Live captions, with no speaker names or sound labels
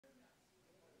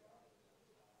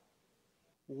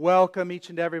Welcome each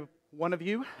and every one of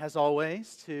you, as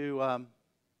always, to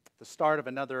the start of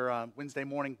another Wednesday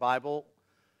morning Bible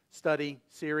study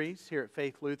series here at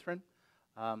Faith Lutheran.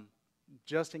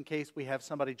 Just in case we have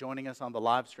somebody joining us on the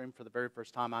live stream for the very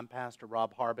first time, I'm Pastor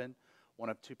Rob Harbin, one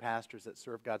of two pastors that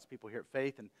serve God's people here at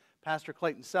Faith, and Pastor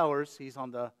Clayton Sellers, he's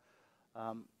on the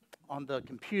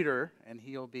computer, and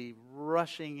he'll be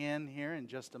rushing in here in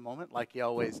just a moment, like he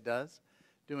always does,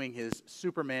 doing his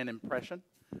Superman impression.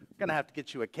 We're going to have to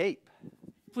get you a cape.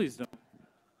 Please don't.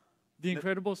 The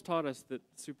Incredibles taught us that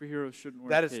superheroes shouldn't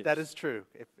wear capes. That is true.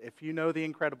 If you know The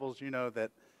Incredibles, you know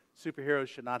that superheroes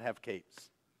should not have capes.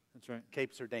 That's right.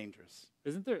 Capes are dangerous.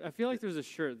 Isn't there? I feel like there's a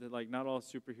shirt that like not all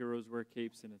superheroes wear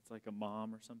capes, and it's like a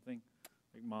mom or something.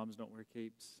 Like moms don't wear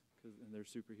capes and they're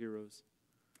superheroes.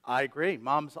 I agree.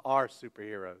 Moms are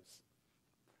superheroes.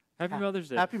 Happy Mother's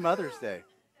Day. Happy Mother's Day.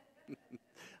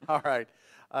 All right.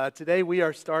 Today we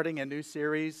are starting a new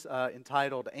series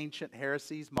entitled Ancient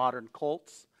Heresies, Modern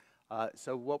Cults.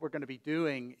 So what we're going to be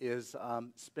doing is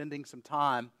spending some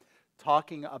time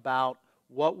talking about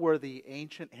what were the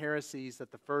ancient heresies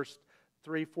that the first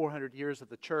 300-400 years of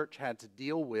the church had to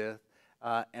deal with.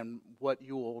 And what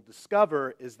you will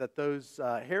discover is that those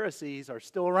heresies are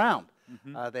still around.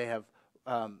 Mm-hmm.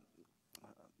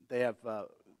 They have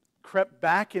crept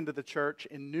back into the church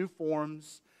in new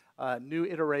forms, new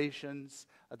iterations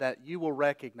that you will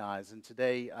recognize. And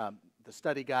today, the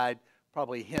study guide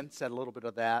probably hints at a little bit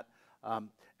of that.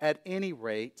 At any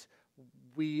rate,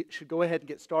 we should go ahead and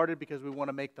get started because we want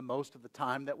to make the most of the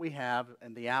time that we have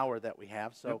and the hour that we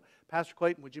have. So, yep. Pastor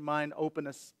Clayton, would you mind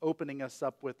opening us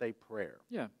up with a prayer?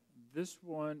 Yeah. This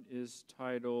one is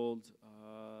titled,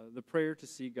 The Prayer to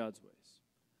See God's Ways.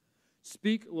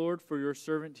 Speak, Lord, for your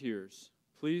servant hears.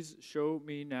 Please show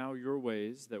me now your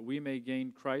ways, that we may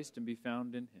gain Christ and be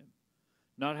found in him,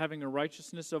 not having a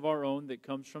righteousness of our own that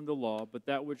comes from the law, but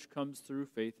that which comes through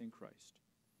faith in Christ.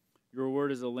 Your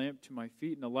word is a lamp to my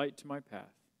feet and a light to my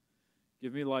path.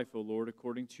 Give me life, O Lord,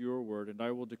 according to your word, and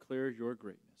I will declare your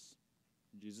greatness.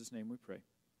 In Jesus' name we pray.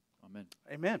 Amen.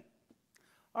 Amen.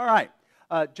 All right.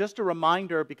 Just a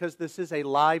reminder, because this is a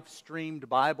live-streamed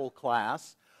Bible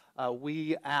class,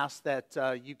 we ask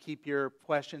that you keep your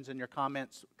questions and your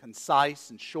comments concise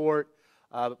and short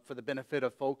for the benefit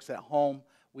of folks at home.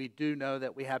 We do know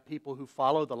that we have people who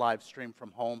follow the live stream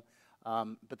from home,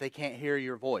 but they can't hear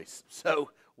your voice.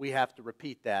 So we have to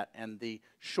repeat that. And the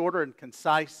shorter and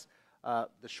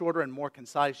more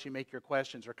concise you make your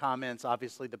questions or comments,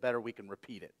 obviously the better we can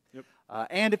repeat it. Yep.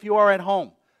 And if you are at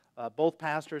home, both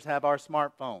pastors have our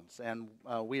smartphones, and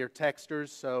we are texters,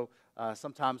 so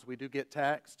sometimes we do get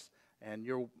texts, and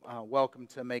you're welcome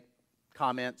to make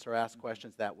comments or ask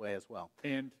questions that way as well.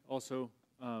 And also,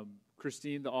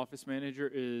 Christine, the office manager,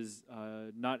 is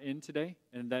not in today,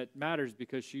 and that matters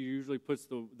because she usually puts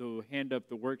the hand up,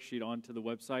 the worksheet onto the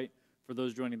website for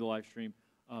those joining the live stream,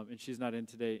 and she's not in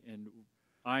today, and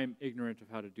I'm ignorant of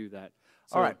how to do that.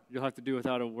 So all right. You'll have to do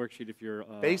without a worksheet if you're...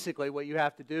 Basically, what you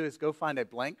have to do is go find a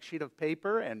blank sheet of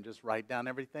paper and just write down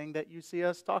everything that you see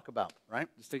us talk about, right?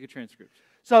 Just take a transcript.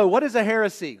 So, what is a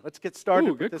heresy? Let's get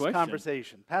started with this question.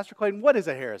 Conversation. Pastor Clayton, what is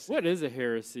a heresy? What is a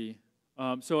heresy?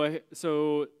 A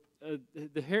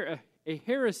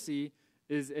heresy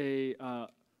is an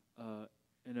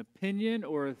opinion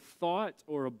or a thought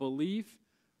or a belief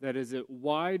that is at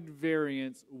wide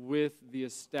variance with the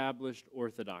established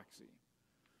orthodoxy.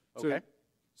 Okay.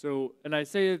 And I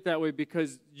say it that way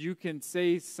because you can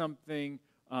say something.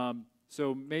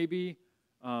 So maybe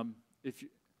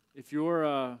if you're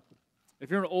an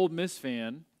Ole Miss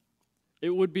fan,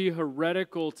 it would be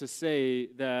heretical to say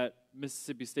that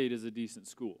Mississippi State is a decent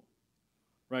school,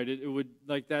 right? It would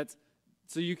like that's.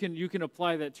 So you can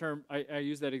apply that term. I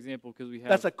use that example because we have.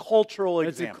 That's a cultural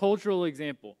example. That's a cultural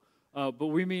example, but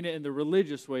we mean it in the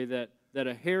religious way that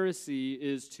a heresy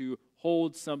is to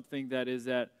hold something that is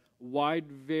at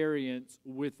wide variance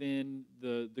within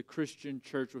the Christian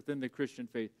church, within the Christian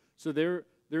faith. So there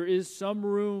is some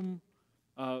room,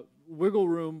 wiggle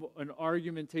room, an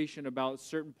argumentation about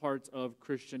certain parts of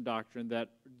Christian doctrine that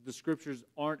the Scriptures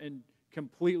aren't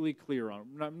completely clear on.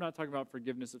 I'm not talking about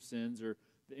forgiveness of sins or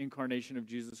the incarnation of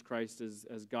Jesus Christ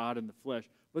as God in the flesh,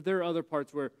 but there are other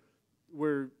parts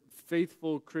where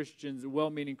faithful Christians,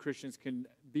 well-meaning Christians, can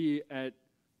be at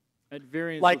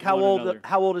variance like with one another.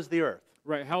 How old is the earth?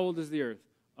 Right. How old is the earth?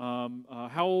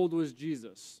 How old was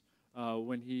Jesus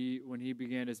when he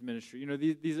began his ministry? You know,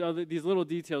 these little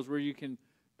details where you can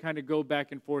kind of go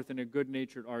back and forth in a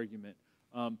good-natured argument.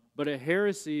 But a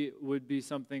heresy would be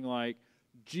something like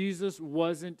Jesus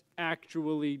wasn't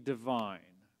actually divine.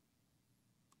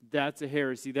 That's a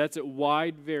heresy. That's at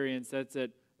wide variance. That's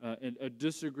at a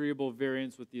disagreeable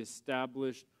variance with the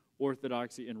established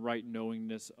orthodoxy and right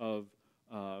knowingness of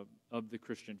the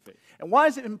Christian faith. And why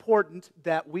is it important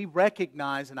that we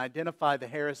recognize and identify the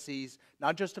heresies,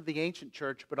 not just of the ancient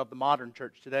church, but of the modern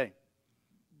church today?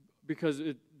 Because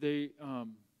they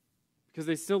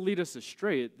still lead us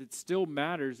astray. It still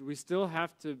matters. We still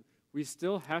have to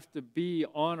be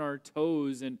on our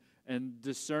toes and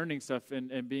discerning stuff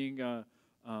and being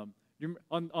on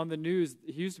the news.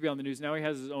 He used to be on the news. Now he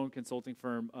has his own consulting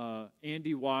firm.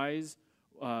 Andy Wise,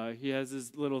 he has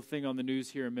his little thing on the news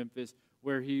here in Memphis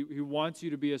where he wants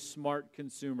you to be a smart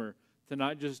consumer, to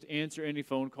not just answer any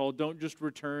phone call, don't just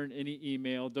return any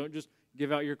email, don't just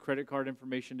give out your credit card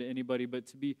information to anybody, but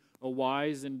to be a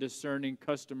wise and discerning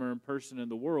customer and person in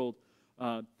the world.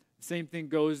 Same thing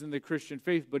goes in the Christian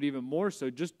faith, but even more so.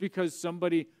 Just because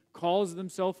somebody calls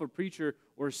themselves a preacher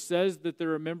or says that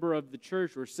they're a member of the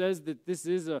church or says that this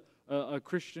is a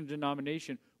Christian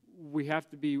denomination, we have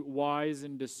to be wise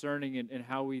and discerning in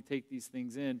how we take these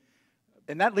things in.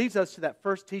 And that leads us to that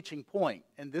first teaching point,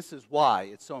 and this is why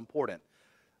it's so important.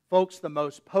 Folks, the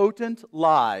most potent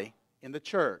lie in the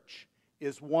church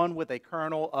is one with a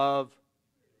kernel of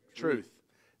truth.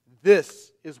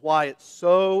 This is why it's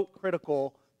so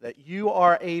critical that you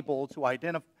are able to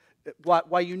identify,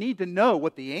 why you need to know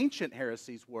what the ancient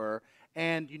heresies were,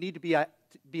 and you need to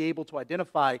be able to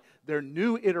identify their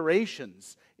new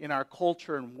iterations in our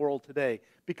culture and world today,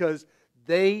 because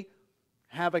they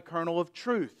have a kernel of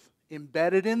truth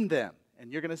embedded in them.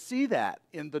 And you're going to see that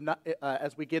in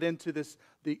as we get into this,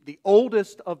 the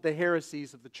oldest of the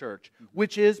heresies of the church,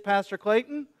 which is, Pastor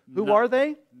Clayton, who are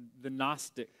they? The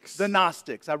Gnostics. The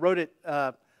Gnostics. I wrote it,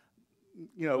 up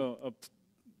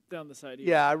down the side here.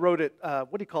 Yeah, I wrote it,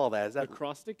 what do you call that? Is that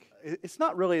acrostic? It's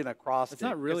not really an acrostic. It's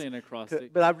not really an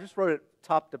acrostic. But I just wrote it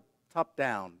top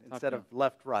down instead of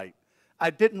left-right. I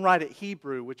didn't write it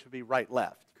Hebrew, which would be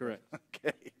right-left. Correct.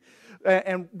 Okay.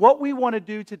 And what we want to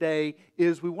do today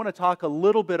is we want to talk a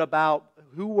little bit about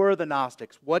who were the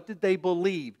Gnostics. What did they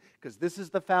believe? Because this is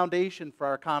the foundation for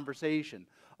our conversation.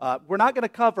 We're not going to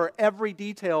cover every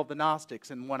detail of the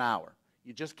Gnostics in 1 hour.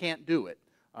 You just can't do it.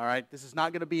 All right? This is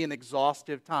not going to be an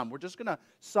exhaustive time. We're just going to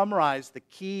summarize the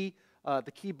key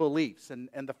beliefs. And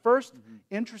the first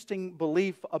interesting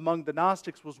belief among the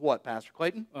Gnostics was what, Pastor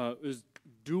Clayton? It was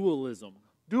dualism.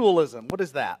 Dualism. What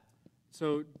is that?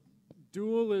 So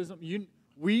dualism,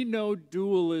 we know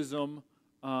dualism.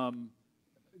 Do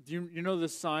you know the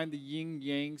sign, the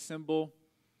yin-yang symbol?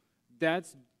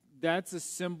 That's a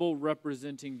symbol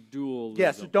representing dualism.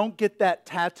 Yes, so don't get that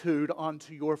tattooed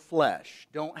onto your flesh.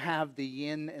 Don't have the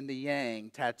yin and the yang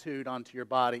tattooed onto your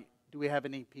body. Do we have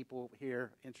any people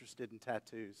here interested in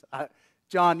tattoos?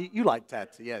 John, you like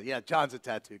tattoos. Yeah, John's a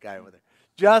tattoo guy over there.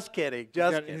 Just kidding,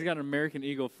 He's got an American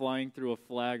eagle flying through a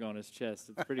flag on his chest.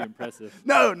 It's pretty impressive.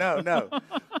 No.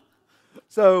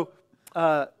 So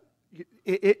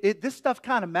this stuff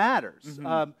kind of matters.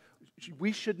 Mm-hmm.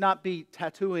 We should not be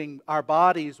tattooing our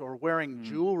bodies or wearing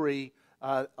jewelry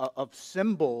of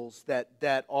symbols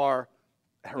that are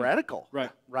heretical.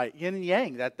 Right. Yin and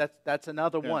yang. That's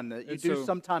another one. You do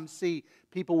sometimes see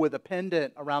people with a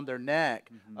pendant around their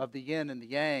neck of the yin and the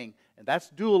yang, and that's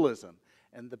dualism.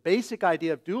 And the basic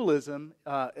idea of dualism,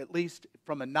 at least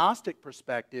from a Gnostic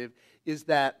perspective, is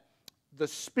that the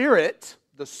spirit,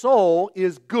 the soul,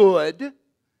 is good,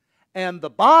 and the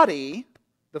body,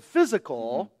 the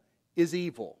physical, is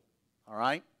evil. All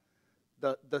right?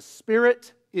 The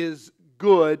spirit is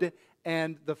good,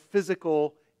 and the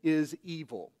physical is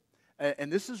evil. And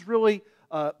this is really,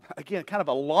 again, kind of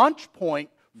a launch point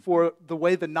for the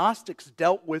way the Gnostics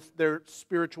dealt with their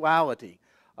spirituality.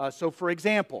 So, for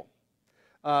example,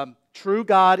 true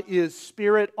God is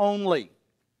spirit only.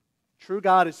 True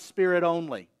God is spirit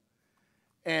only.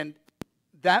 And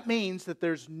that means that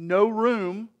there's no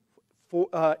room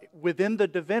for within the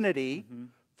divinity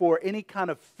for any kind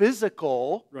of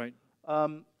physical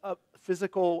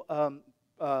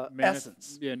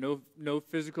essence. Yeah, no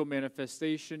physical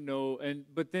manifestation,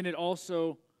 but then it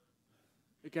also,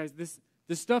 guys, this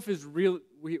stuff is real.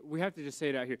 We have to just say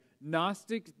it out here.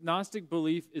 Gnostic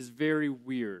belief is very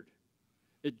weird.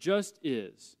 It just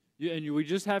is. We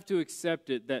just have to accept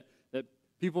it that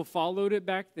people followed it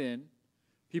back then,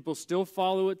 people still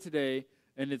follow it today,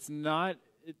 and it's not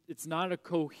a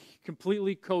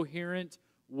completely coherent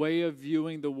way of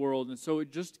viewing the world. And so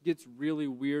it just gets really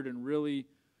weird and really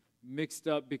mixed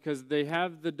up because they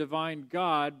have the divine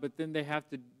God, but then they have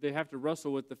to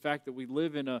wrestle with the fact that we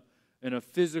live in a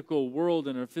physical world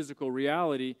and a physical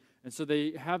reality. And so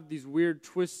they have these weird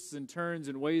twists and turns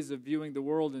and ways of viewing the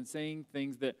world and saying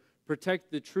things that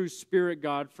protect the true spirit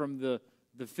God from the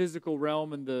the physical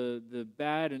realm and the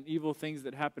bad and evil things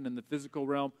that happen in the physical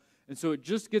realm. And so it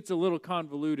just gets a little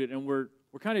convoluted, and we're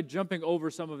kind of jumping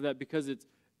over some of that because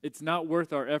it's not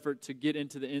worth our effort to get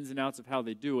into the ins and outs of how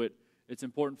they do it. It's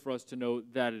important for us to know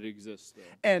that it exists, though.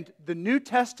 And the New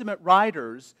Testament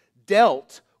writers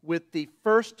dealt with the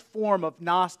first form of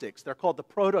Gnostics. They're called the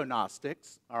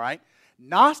proto-Gnostics, all right?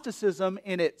 Gnosticism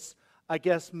in its, I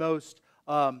guess, most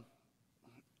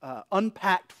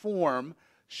unpacked form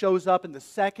shows up in the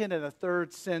 2nd and the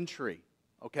 3rd century,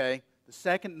 okay? The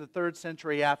 2nd and the 3rd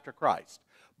century after Christ.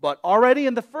 But already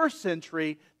in the 1st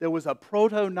century, there was a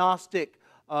proto-Gnostic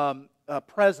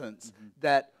presence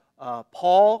that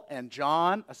Paul and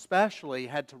John especially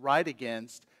had to write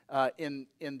against in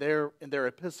their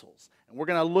epistles. And we're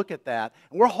going to look at that.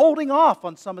 And we're holding off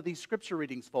on some of these scripture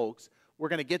readings, folks. We're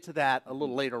going to get to that a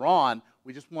little later on.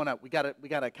 We just want to, we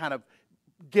got to kind of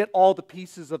get all the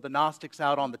pieces of the Gnostics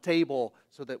out on the table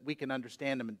so that we can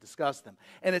understand them and discuss them.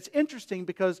 And it's interesting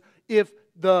because if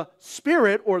the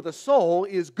spirit or the soul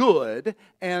is good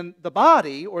and the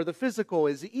body or the physical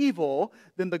is evil,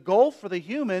 then the goal for the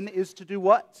human is to do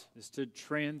what? Is to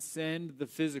transcend the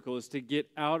physical, is to get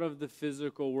out of the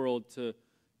physical world, to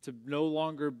no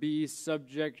longer be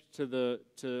subject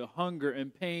to hunger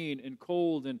and pain and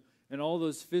cold and all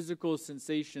those physical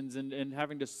sensations and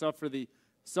having to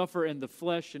suffer in the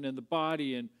flesh and in the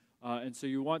body, and so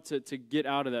you want to get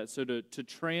out of that. So to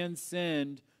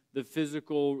transcend the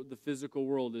physical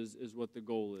world is what the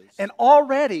goal is. And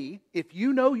already, if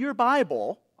you know your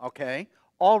Bible, okay,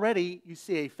 already you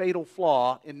see a fatal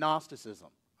flaw in Gnosticism,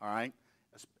 all right,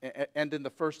 and in the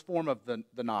first form of the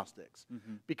Gnostics.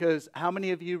 Mm-hmm. Because how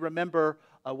many of you remember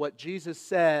what Jesus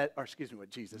said, or excuse me,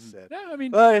 what Jesus said? Yeah, I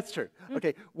mean... it's true.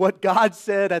 Okay, what God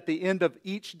said at the end of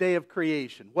each day of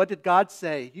creation. What did God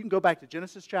say? You can go back to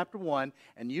Genesis chapter 1,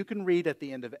 and you can read at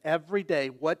the end of every day,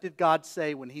 what did God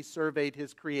say when He surveyed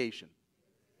His creation?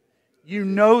 You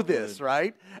know this,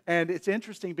 right? And it's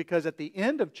interesting because at the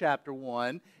end of chapter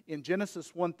 1, in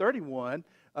Genesis 1:31,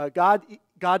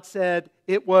 God said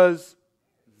it was...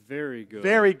 very good.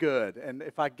 Very good. And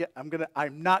if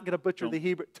I'm not gonna butcher the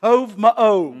Hebrew. Tov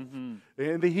ma'ov. Mm-hmm.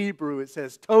 In the Hebrew it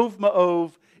says Tov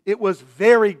ma'ov. It was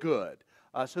very good.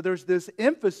 So there's this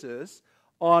emphasis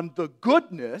on the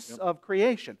goodness of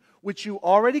creation, which you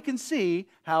already can see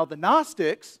how the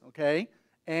Gnostics, okay,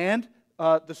 and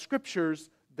the Scriptures,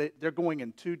 they're going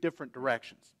in two different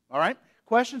directions. All right?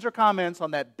 Questions or comments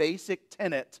on that basic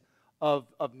tenet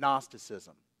of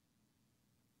Gnosticism?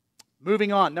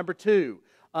 Moving on, number 2.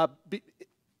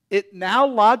 It now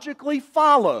logically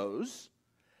follows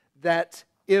that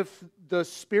if the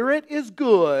spirit is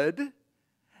good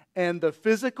and the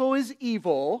physical is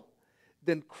evil,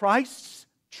 then Christ's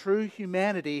true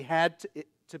humanity had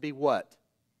to be what?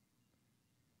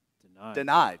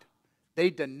 Denied. They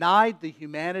denied the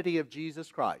humanity of Jesus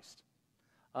Christ.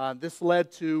 This led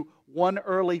to one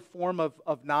early form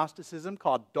of Gnosticism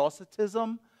called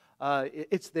Docetism.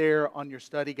 It's there on your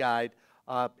study guide.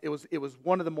 It was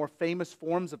one of the more famous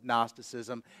forms of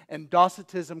Gnosticism, and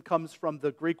Docetism comes from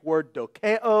the Greek word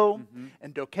dokeo,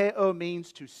 and dokeo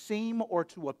means to seem or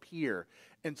to appear.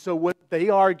 And so what they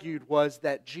argued was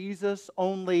that Jesus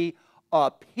only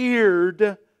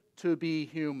appeared to be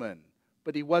human,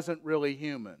 but He wasn't really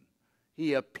human.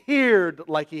 He appeared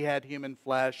like He had human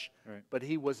flesh, right, but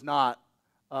He was not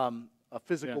a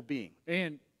physical being.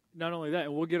 And not only that,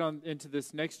 and we'll get on into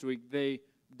this next week, they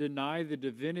deny the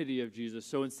divinity of Jesus.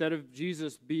 So instead of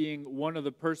Jesus being one of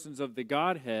the persons of the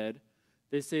Godhead,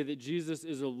 they say that Jesus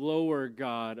is a lower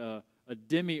God, a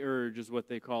demiurge is what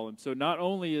they call Him. So not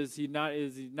only is he not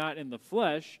in the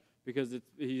flesh, because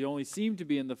he only seemed to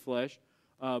be in the flesh,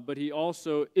 but He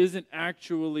also isn't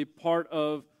actually part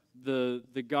of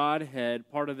the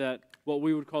Godhead, part of that, what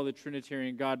we would call the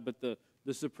Trinitarian God, but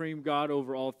the supreme God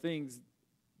over all things.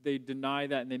 They deny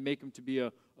that, and they make Him to be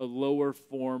a lower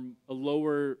form, a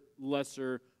lower,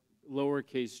 lesser,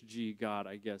 lowercase g God,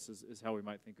 I guess, is how we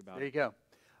might think about it. There you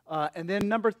go. And then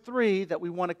number 3 that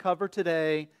we want to cover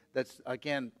today, that's,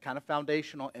 again, kind of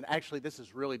foundational, and actually this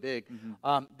is really big.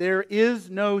 Mm-hmm. There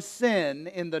is no sin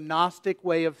in the Gnostic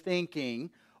way of thinking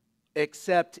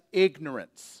except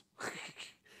ignorance.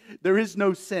 There is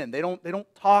no sin. They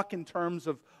don't talk in terms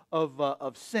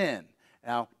of sin.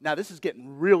 Now this is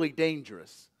getting really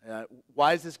dangerous.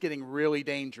 Why is this getting really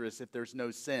dangerous if there's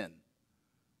no sin?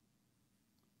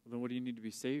 Well, then what do you need to be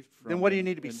saved from? Then what do you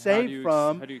need to be saved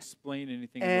from? How do you explain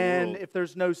anything and in the world? If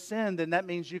there's no sin, then that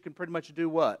means you can pretty much do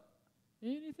what?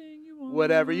 Anything you want.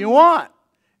 Whatever you want.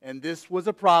 And this was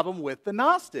a problem with the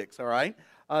Gnostics, all right?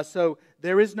 So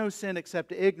there is no sin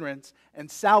except ignorance. And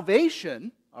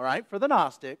salvation, all right, for the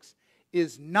Gnostics,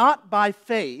 is not by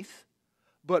faith,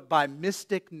 but by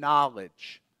mystic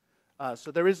knowledge.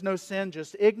 So there is no sin,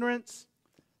 just ignorance.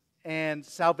 And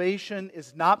salvation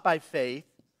is not by faith,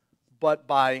 but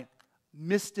by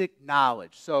mystic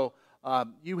knowledge. So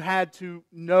you had to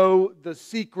know the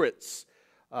secrets.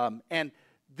 And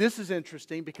this is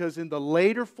interesting because in the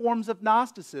later forms of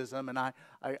Gnosticism, and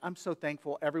I'm so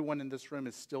thankful everyone in this room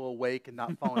is still awake and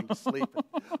not falling asleep.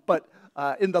 But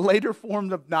in the later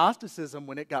forms of Gnosticism,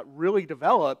 when it got really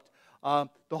developed,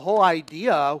 the whole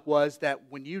idea was that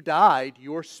when you died,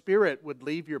 your spirit would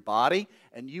leave your body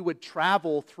and you would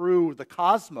travel through the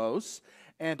cosmos.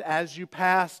 And as you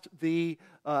passed the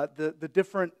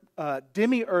different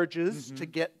demiurges to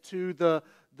get to the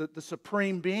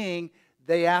supreme being,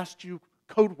 they asked you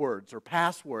code words or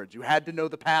passwords. You had to know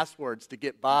the passwords to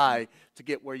get by, to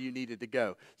get where you needed to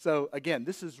go. So again,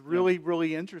 this is really,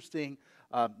 really interesting.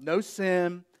 No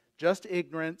sin, just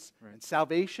ignorance, right. And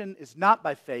salvation is not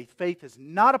by faith. Faith is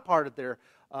not a part of their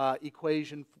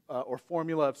equation or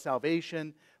formula of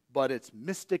salvation, but it's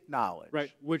mystic knowledge.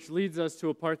 Right, which leads us to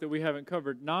a part that we haven't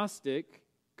covered. Gnostic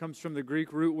comes from the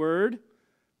Greek root word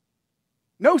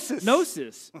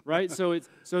Gnosis, right? So it's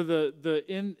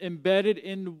embedded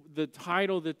in the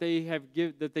title that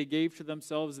they gave to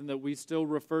themselves and that we still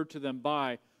refer to them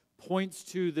by points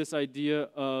to this idea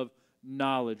of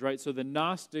knowledge, right? So the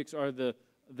Gnostics are the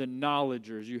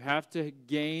knowledgers. You have to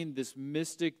gain this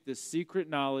mystic, this secret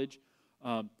knowledge,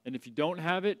 and if you don't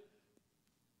have it,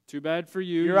 too bad for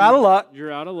you. You're out of luck.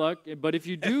 You're out of luck. But if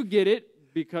you do get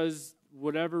it, because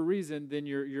whatever reason, then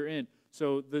you're in.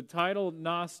 So the title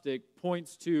Gnostic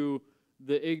points to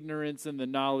the ignorance and the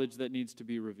knowledge that needs to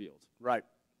be revealed. Right.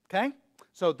 Okay?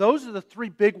 So those are the three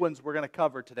big ones we're going to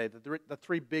cover today, the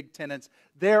three big tenets.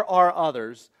 There are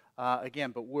others,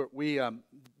 again, but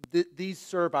these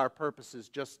serve our purposes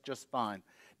just fine.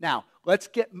 Now, let's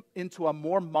get into a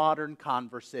more modern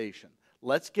conversation.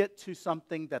 Let's get to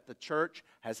something that the church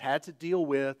has had to deal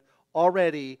with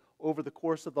already over the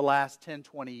course of the last 10,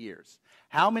 20 years.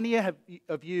 How many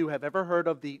of you have ever heard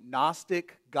of the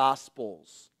Gnostic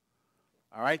Gospels?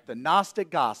 All right, the Gnostic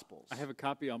Gospels. I have a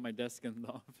copy on my desk in the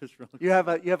office. You have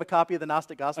a copy of the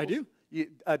Gnostic Gospels? I do.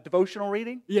 Devotional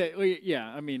reading?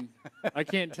 Yeah. I mean, I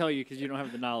can't tell you because you don't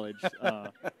have the knowledge.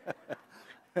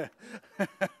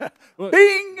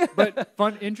 Bing!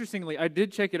 But interestingly, I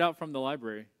did check it out from the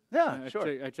library. Yeah, sure.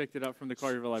 I checked it out from the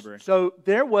Collierville library. So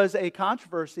there was a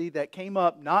controversy that came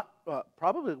up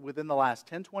probably within the last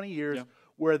 10, 20 years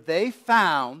where they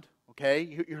found, okay,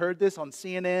 you heard this on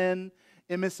CNN,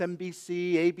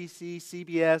 MSNBC, ABC,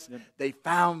 CBS, they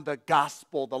found the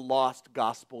lost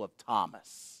gospel of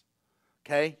Thomas.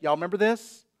 Okay, y'all remember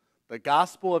this? The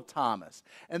Gospel of Thomas.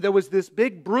 And there was this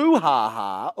big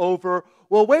brouhaha over,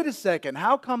 well, wait a second,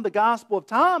 how come the Gospel of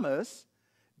Thomas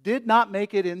did not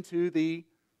make it into the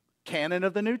canon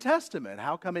of the New Testament?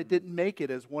 How come it didn't make it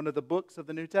as one of the books of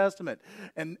the New Testament?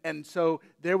 And so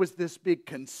there was this big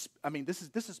this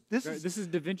is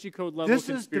Da Vinci Code level this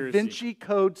conspiracy. is Da Vinci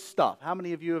Code stuff. How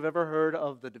many of you have ever heard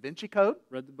of the Da Vinci Code?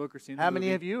 Read the book or seen the movie? How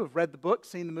many of you have read the book,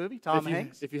 seen the movie? Tom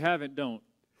Hanks? If you haven't, don't.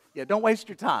 Yeah, don't waste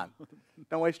your time.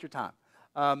 Don't waste your time.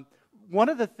 One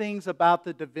of the things about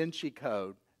the Da Vinci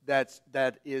Code that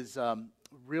is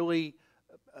really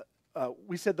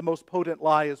we said the most potent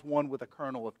lie is one with a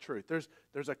kernel of truth.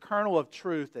 There's a kernel of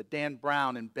truth that Dan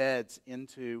Brown embeds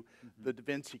into the Da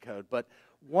Vinci Code. But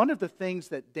one of the things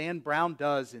that Dan Brown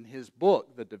does in his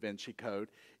book, The Da Vinci Code,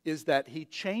 is that he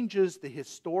changes the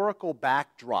historical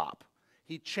backdrop.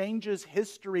 He changes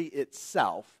history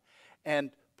itself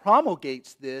and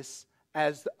promulgates this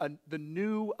as the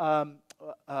new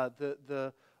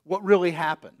what really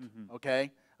happened.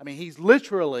 Okay, I mean he's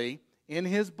literally in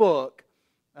his book.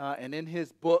 And in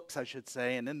his books, I should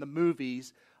say, and in the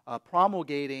movies,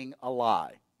 promulgating a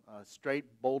lie, a straight,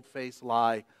 bold-faced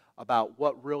lie about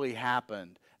what really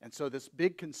happened. And so this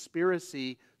big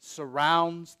conspiracy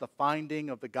surrounds the finding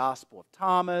of the Gospel of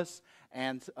Thomas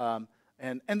and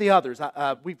the others.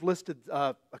 We've listed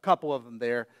a couple of them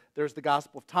there. There's the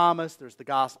Gospel of Thomas. There's the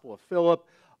Gospel of Philip.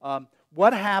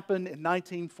 What happened in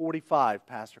 1945,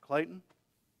 Pastor Clayton?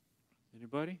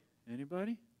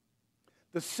 Anybody?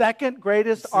 The second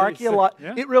greatest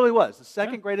it really was. The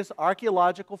second greatest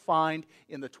archaeological find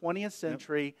in the 20th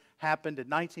century happened in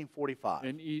 1945.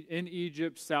 In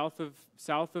Egypt, south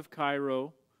of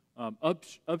Cairo,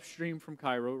 upstream from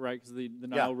Cairo, right? Because the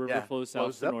Nile River flows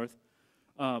south to north.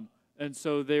 And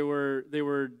so they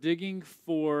were digging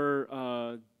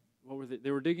for what were they?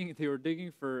 They were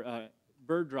digging for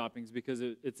bird droppings because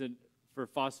it's for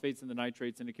phosphates and the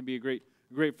nitrates, and it can be a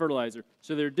great fertilizer.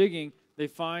 So they're digging. They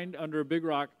find under a big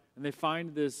rock, and they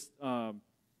find this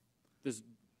this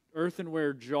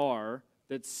earthenware jar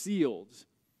that's sealed,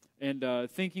 and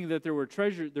thinking that there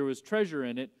was treasure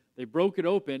in it, they broke it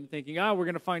open, thinking, we're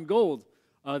going to find gold.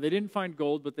 They didn't find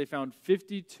gold, but they found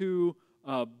 52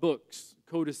 books,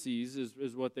 codices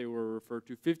is what they were referred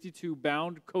to, 52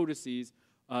 bound codices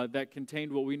that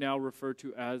contained what we now refer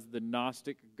to as the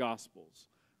Gnostic Gospels.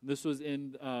 This was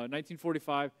in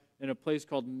 1945 in a place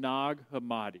called Nag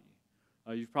Hammadi.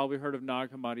 You've probably heard of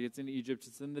Nag Hammadi. It's in Egypt.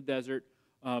 It's in the desert.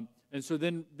 And so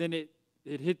then it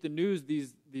hit the news.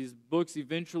 These books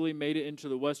eventually made it into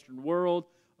the Western world,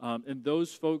 and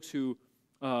those folks who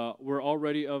were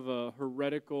already of a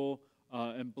heretical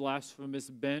and blasphemous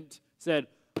bent said,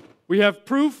 we have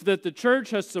proof that the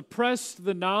church has suppressed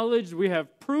the knowledge. We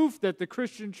have proof that the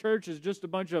Christian church is just a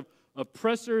bunch of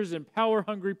oppressors and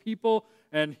power-hungry people.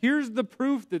 And here's the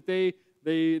proof that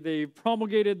they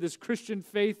promulgated this Christian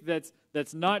faith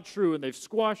that's not true, and they've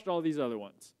squashed all these other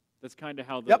ones. That's kind of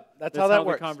how that's how that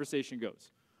works. The conversation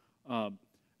goes.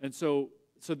 And so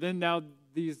then now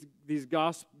these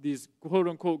quote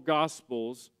unquote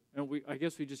gospels, and I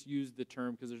guess we just use the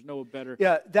term because there's no better.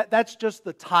 Yeah, that's just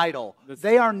the title.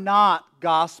 They are not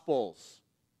gospels.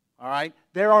 All right,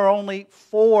 there are only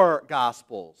 4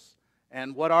 gospels,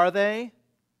 and what are they?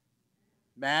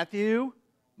 Matthew,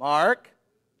 Mark,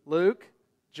 Luke,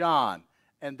 John,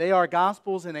 and they are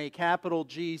gospels in a capital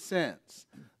G sense.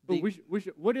 But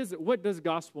what is it? What does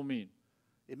gospel mean?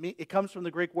 It comes from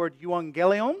the Greek word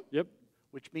euangelion. Yep.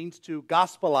 Which means to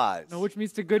gospelize. No, which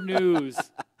means to good news.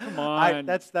 Come on.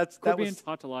 Quit being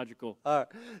tautological.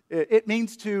 It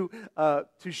means to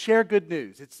share good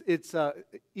news.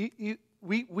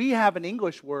 We have an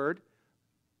English word,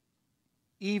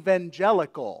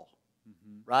 evangelical,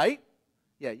 right?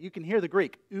 Yeah, you can hear the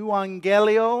Greek.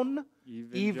 Euangelion,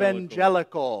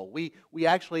 evangelical. We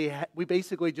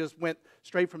basically just went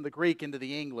straight from the Greek into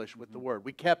the English with the word.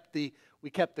 We kept the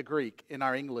Greek in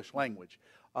our English language.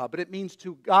 But it means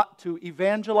to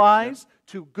evangelize,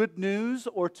 to good news,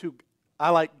 or I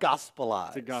like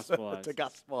gospelize. To gospelize. To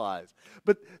gospelize.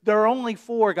 But there are only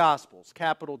 4 gospels,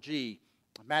 capital G,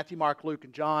 Matthew, Mark, Luke,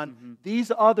 and John.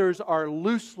 These others are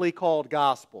loosely called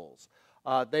gospels.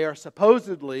 They are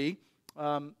supposedly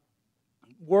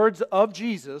words of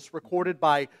Jesus recorded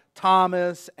by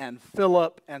Thomas and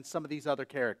Philip and some of these other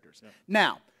characters.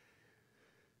 Now,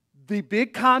 the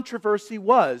big controversy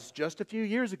was, just a few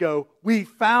years ago, we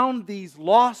found these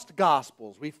lost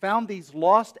Gospels. We found these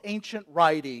lost ancient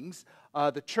writings.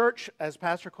 The church, as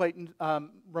Pastor Clayton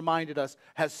reminded us,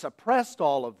 has suppressed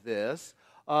all of this.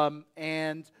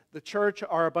 And the church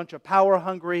are a bunch of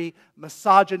power-hungry,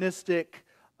 misogynistic,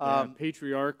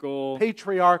 patriarchal.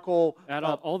 Add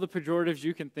all the pejoratives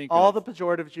you can think of. All the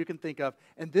pejoratives you can think of.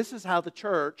 And this is how the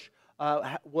church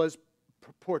was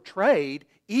portrayed,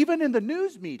 even in the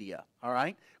news media. All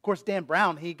right. Of course, Dan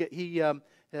Brown he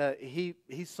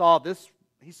saw this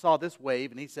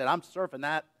wave, and he said, "I'm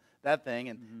surfing that thing,"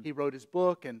 and he wrote his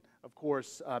book, and of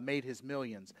course made his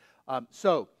millions.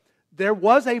 So there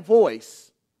was a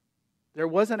voice. There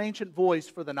was an ancient voice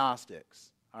for the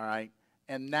Gnostics. All right,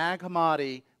 and Nag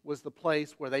Hammadi was the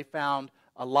place where they found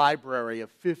a library of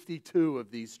 52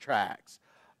 of these tracts.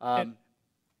 And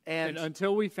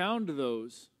until we found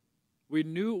those, we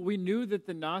knew that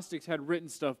the Gnostics had written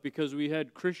stuff because we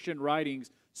had Christian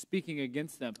writings speaking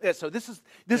against them. Yeah, so this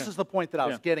is the point that I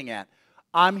was getting at.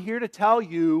 I'm here to tell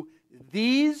you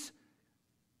these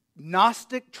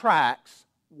Gnostic tracts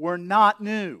were not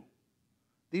new.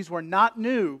 These were not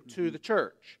new to the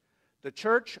church. The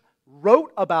church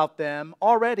wrote about them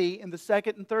already in the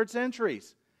 2nd and 3rd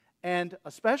centuries. And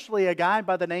especially a guy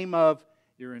by the name of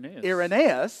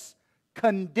Irenaeus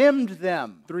condemned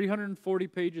them. 340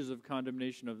 pages of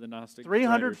condemnation of the Gnostic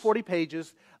 340 writers.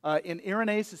 pages in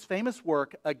Irenaeus' famous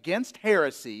work against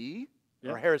heresy,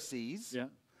 or heresies. Yeah,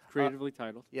 creatively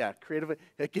titled. Yeah, creatively,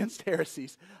 against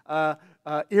heresies.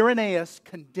 Irenaeus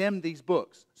condemned these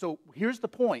books. So here's the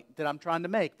point that I'm trying to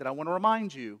make, that I want to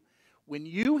remind you. When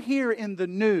you hear in the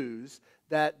news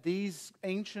that these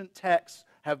ancient texts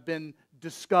have been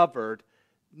discovered,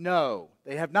 no,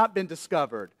 they have not been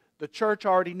discovered. The church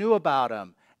already knew about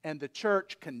them, and the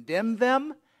church condemned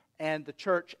them, and the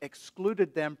church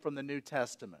excluded them from the New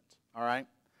Testament. All right?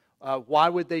 Why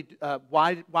were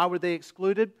they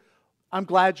excluded? I'm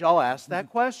glad y'all asked that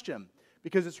question,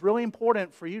 because it's really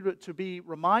important for you to be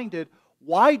reminded,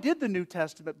 why did the New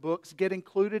Testament books get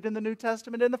included in the New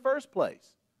Testament in the first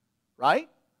place? Right?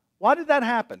 Why did that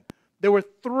happen? There were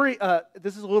 3,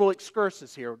 this is a little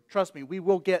excursus here. Trust me, we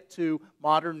will get to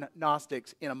modern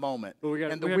Gnostics in a moment,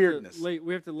 and the weirdness.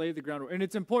 We have to lay the groundwork. And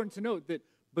it's important to note that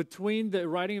between the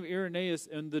writing of Irenaeus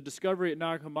and the discovery at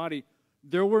Nag Hammadi,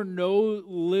 there were no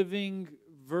living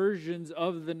versions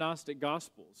of the Gnostic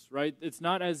Gospels, right? It's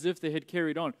not as if they had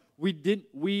carried on.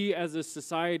 We as a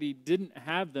society didn't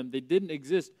have them. They didn't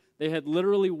exist. They had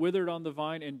literally withered on the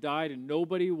vine and died, and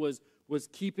nobody was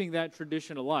keeping that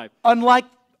tradition alive. Unlike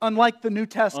the New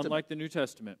Testament. Unlike the New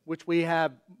Testament. Which we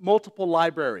have multiple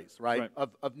libraries, right.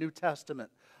 Of New Testament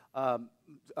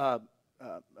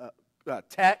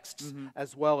texts,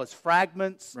 as well as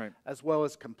fragments, as well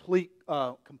as complete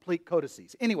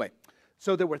codices. Anyway,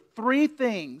 so there were three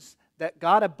things that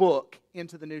got a book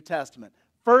into the New Testament.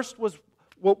 First was,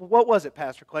 what was it,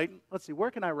 Pastor Clayton? Let's see,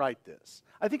 where can I write this?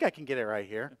 I think I can get it right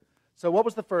here. So what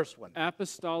was the first one?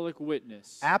 Apostolic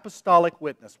witness. Apostolic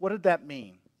witness. What did that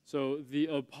mean? So the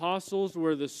apostles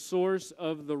were the source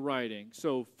of the writing.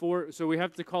 So we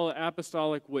have to call it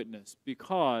apostolic witness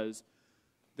because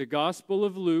the Gospel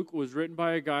of Luke was written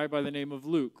by a guy by the name of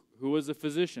Luke, who was a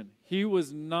physician. He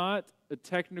was not a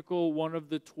technical one of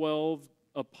the 12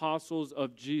 apostles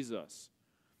of Jesus.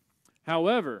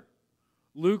 However,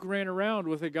 Luke ran around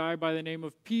with a guy by the name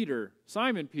of Peter,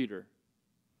 Simon Peter,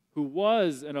 who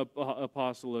was an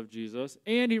apostle of Jesus,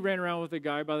 and he ran around with a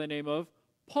guy by the name of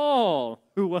Paul,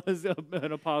 who was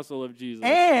an apostle of Jesus.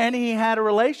 And he had a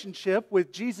relationship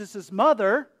with Jesus'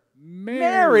 mother,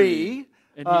 Mary.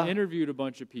 And he interviewed a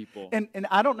bunch of people. And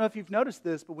I don't know if you've noticed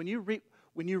this, but when you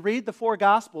read the four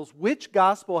Gospels, which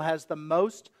Gospel has the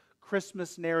most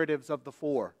Christmas narratives of the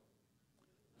four?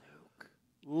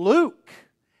 Luke.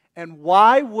 And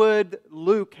why would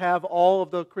Luke have all of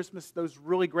those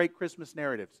really great Christmas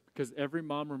narratives? Because every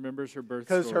mom remembers her birth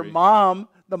story. Because her mom,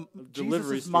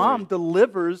 Jesus' mom,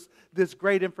 delivers this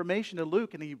great information to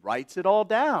Luke, and he writes it all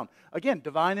down. Again,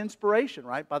 divine inspiration,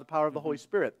 right, by the power of the Holy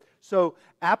Spirit. So,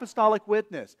 apostolic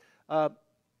witness.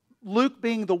 Luke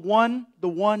being the one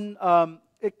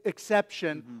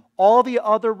exception, all the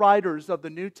other writers of the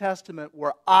New Testament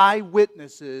were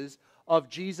eyewitnesses of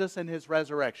Jesus and His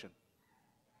resurrection.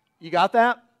 You got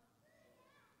that?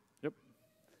 Yep.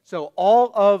 So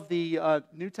all of the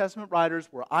New Testament writers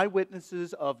were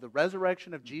eyewitnesses of the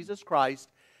resurrection of Jesus Christ.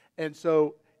 And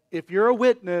so if you're a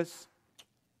witness,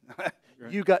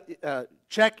 you got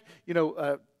check,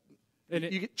 you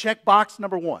get check box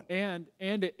number one. And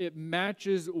it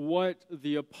matches what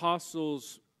the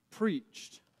apostles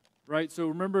preached, right? So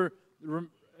remember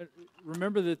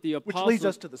that the apostles, which leads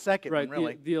us to the second one,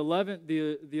 really. The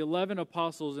 11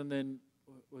 apostles, and then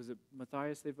was it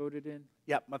Matthias they voted in?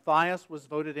 Yeah, Matthias was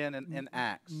voted in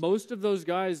Acts. Most of those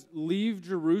guys leave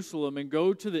Jerusalem and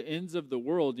go to the ends of the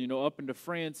world, up into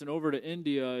France and over to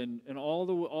India and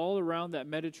all around that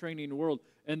Mediterranean world.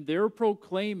 And they're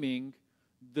proclaiming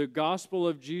the gospel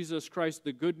of Jesus Christ,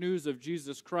 the good news of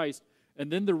Jesus Christ.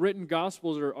 And then the written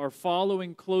gospels are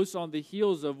following close on the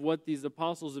heels of what these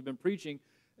apostles have been preaching.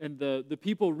 And the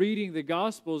people reading the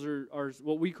Gospels are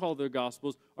what we call the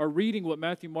Gospels, are reading what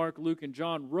Matthew, Mark, Luke, and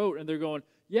John wrote, and they're going,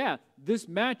 yeah, this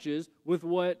matches with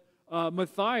what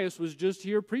Matthias was just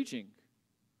here preaching.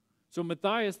 So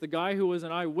Matthias, the guy who was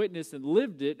an eyewitness and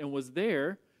lived it and was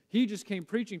there, he just came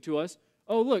preaching to us.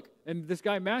 Oh, look, and this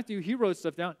guy Matthew, he wrote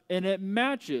stuff down, and it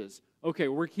matches. Okay,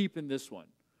 we're keeping this one.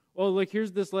 Oh, look,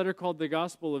 here's this letter called the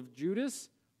Gospel of Judas.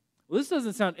 Well, this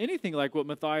doesn't sound anything like what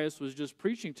Matthias was just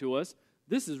preaching to us.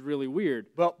 This is really weird.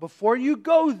 Well, before you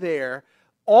go there,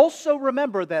 also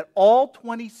remember that all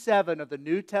 27 of the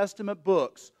New Testament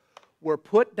books were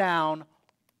put down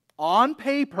on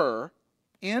paper,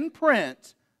 in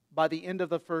print, by the end of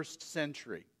the first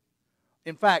century.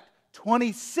 In fact,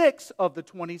 26 of the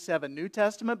 27 New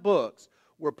Testament books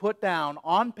were put down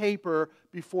on paper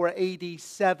before AD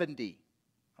 70.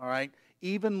 All right?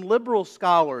 Even liberal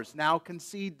scholars now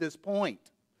concede this point,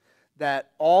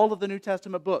 that all of the New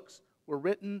Testament books were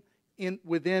written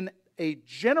within a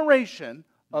generation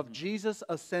of Jesus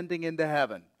ascending into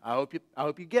heaven. I hope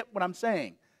you get what I'm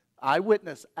saying.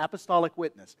 Eyewitness, apostolic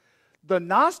witness. The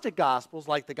Gnostic Gospels,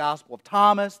 like the Gospel of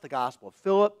Thomas, the Gospel of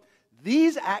Philip,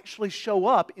 these actually show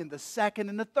up in the 2nd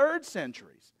and the 3rd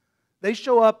centuries. They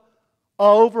show up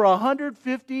over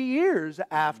 150 years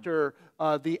after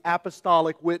the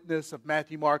apostolic witness of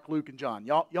Matthew, Mark, Luke, and John.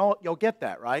 Y'all get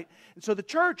that, right? And so the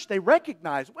church, they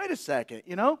recognize, wait a second,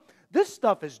 this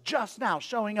stuff is just now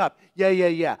showing up.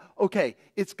 Yeah. Okay,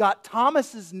 it's got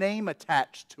Thomas's name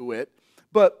attached to it,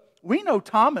 but we know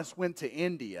Thomas went to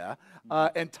India,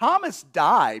 and Thomas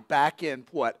died back in,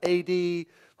 AD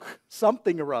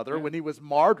something or other, when he was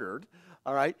martyred.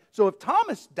 All right? So if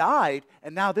Thomas died,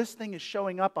 and now this thing is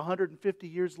showing up 150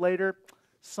 years later,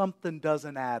 something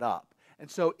doesn't add up. And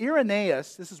so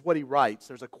Irenaeus, this is what he writes.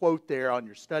 There's a quote there on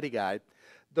your study guide.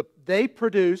 They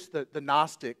produced, the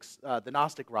Gnostics, the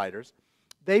Gnostic writers,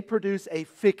 they produce a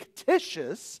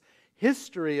fictitious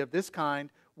history of this kind,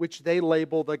 which they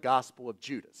label the Gospel of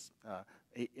Judas.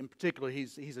 In particular,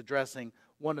 he's addressing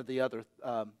one of the other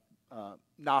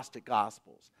Gnostic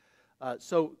Gospels.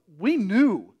 So we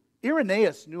knew,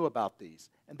 Irenaeus knew about these,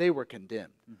 and they were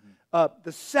condemned.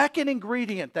 The second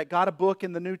ingredient that got a book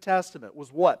in the New Testament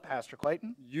was what, Pastor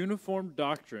Clayton? Uniform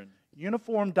doctrine.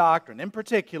 Uniform doctrine. In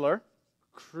particular,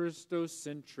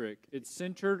 Christocentric. It's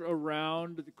centered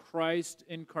around Christ's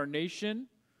incarnation,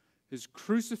 His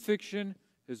crucifixion,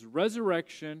 His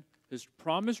resurrection, His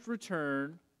promised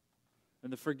return,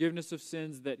 and the forgiveness of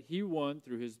sins that He won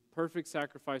through His perfect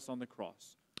sacrifice on the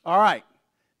cross. All right.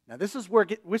 Now this is where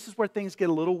things get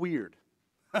a little weird.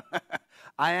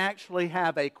 I actually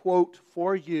have a quote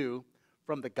for you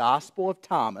from the Gospel of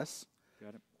Thomas.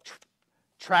 Got it.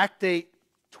 Tractate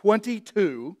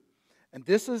 22. And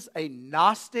this is a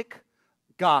Gnostic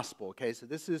gospel. Okay, so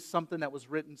this is something that was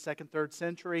written 2nd, 3rd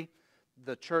century.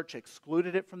 The church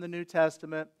excluded it from the New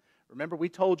Testament. Remember, we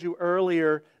told you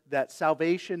earlier that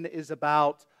salvation is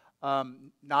about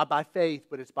not by faith,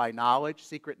 but it's by knowledge,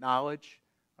 secret knowledge.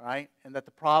 All right, and that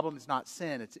the problem is not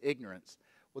sin, it's ignorance.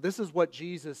 Well, this is what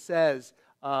Jesus says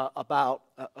about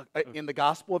in the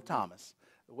Gospel of Thomas.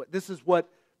 This is what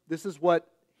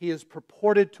He is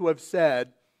purported to have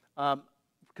said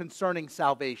concerning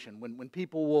salvation, when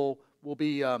people will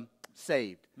be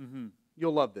saved.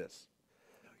 You'll love this.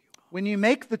 When you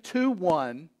make the two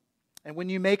one, and when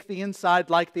you make the inside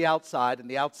like the outside, and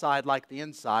the outside like the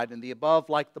inside, and the above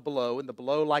like the below, and the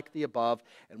below like the above,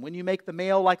 and when you make the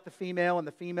male like the female, and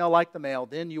the female like the male,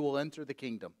 then you will enter the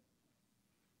kingdom.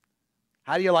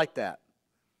 How do you like that?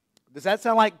 Does that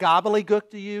sound like gobbledygook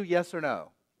to you? Yes or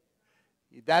no?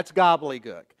 That's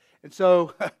gobbledygook. And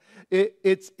so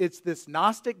it's this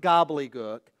Gnostic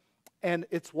gobbledygook, and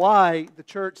it's why the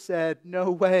church said, no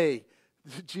way,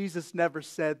 Jesus never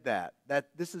said that. That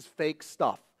this is fake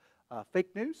stuff.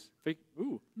 Fake news? Fake.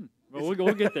 Ooh. Well,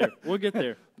 we'll get there. We'll get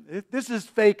there. This is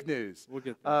fake news. We'll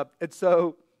get there. And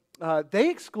so they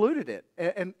excluded it,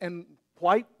 and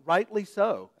quite rightly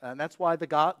so. And that's why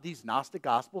these Gnostic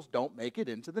Gospels don't make it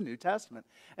into the New Testament.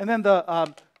 And then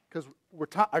because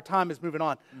our time is moving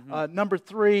on. Number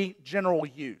 3, general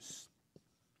use.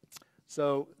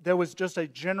 So there was just a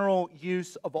general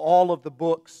use of all of the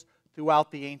books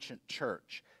throughout the ancient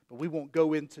church. But we won't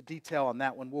go into detail on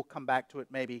that one. We'll come back to it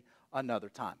maybe another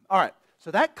time. All right,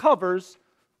 so that's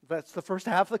the first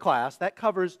half of the class. That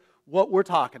covers what we're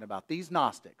talking about, these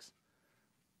Gnostics.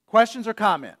 Questions or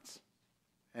comments?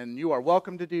 And you are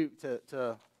welcome to.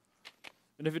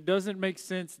 And if it doesn't make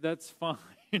sense, that's fine.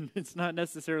 It's not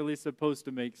necessarily supposed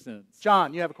to make sense.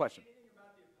 John, you have a question.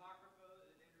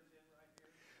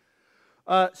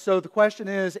 So the question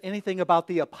is, anything about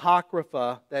the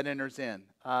Apocrypha that enters in?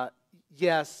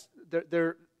 Yes,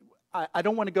 I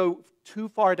don't want to go too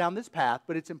far down this path,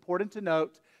 but it's important to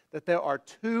note that there are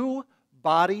 2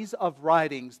 bodies of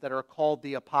writings that are called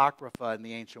the Apocrypha in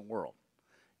the ancient world.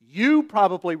 You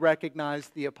probably recognize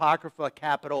the Apocrypha,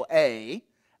 capital A,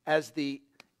 as the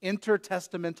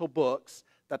intertestamental books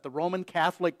that the Roman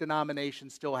Catholic denomination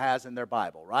still has in their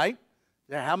Bible, right?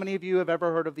 How many of you have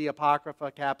ever heard of the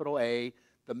Apocrypha, capital A,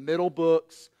 the middle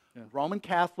books? Yeah. Roman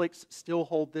Catholics still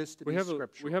hold this to be scriptural.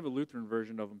 We have a Lutheran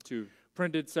version of them too,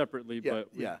 printed separately.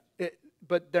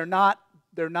 But they're not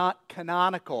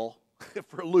canonical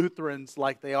for Lutherans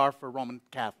like they are for Roman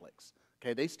Catholics.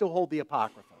 Okay, they still hold the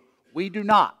Apocrypha. We do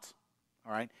not.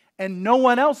 All right, and no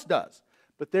one else does.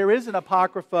 But there is an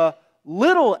Apocrypha,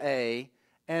 little a,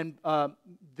 and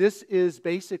this is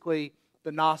basically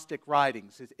the Gnostic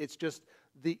writings. It's just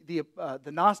the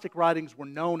Gnostic writings were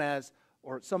known as,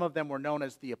 or some of them were known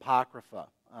as the Apocrypha,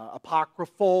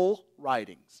 apocryphal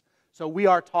writings. So we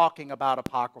are talking about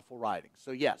apocryphal writings.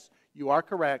 So yes, you are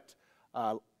correct.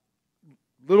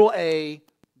 Little a,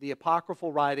 the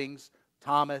apocryphal writings,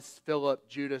 Thomas, Philip,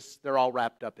 Judas, they're all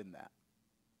wrapped up in that.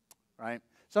 Right?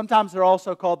 Sometimes they're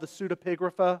also called the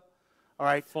pseudepigrapha. All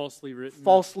right? Falsely written.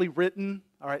 Falsely written.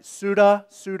 All right?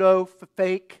 Pseudo,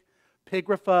 fake,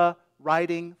 pigrapha,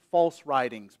 writing, false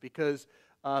writings. Because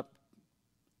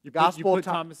you put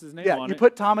Thomas's name on it. Yeah, you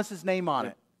put Thomas's name on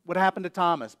it. What happened to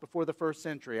Thomas before the 1st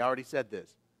century? I already said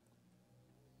this.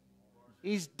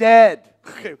 He's dead.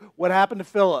 What happened to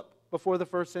Philip before the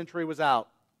 1st century was out?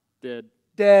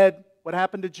 Dead. What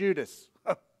happened to Judas?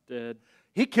 Dead.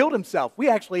 He killed himself. We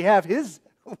actually have his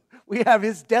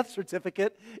death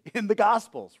certificate in the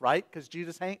Gospels, right? Because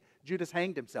Judas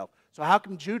hanged himself. So how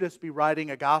can Judas be writing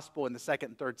a gospel in the 2nd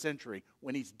and 3rd century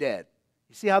when he's dead?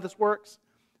 You see how this works?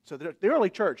 So the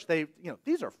early church,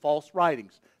 these are false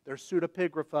writings. They're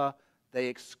pseudepigrapha. They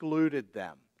excluded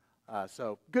them.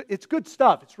 So good, it's good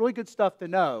stuff. It's really good stuff to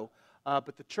know.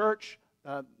 But the church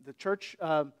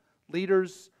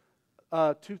leaders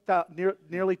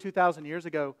nearly 2,000 years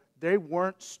ago, they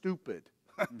weren't stupid.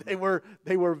 They were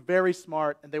very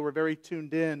smart, and they were very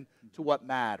tuned in to what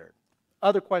mattered.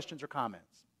 Other questions or comments?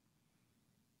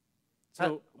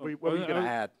 So, what were you going to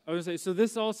add? I was going to say, so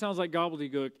this all sounds like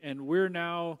gobbledygook, and we're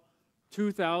now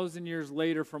 2,000 years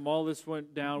later from all this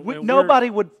went down. Nobody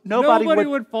would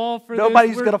fall for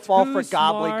nobody's this. going to fall for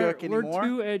Smart, gobbledygook anymore. We're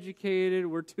too educated.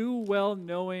 We're too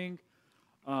well-knowing.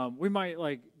 We might,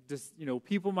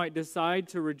 people might decide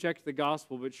to reject the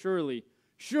gospel, but surely,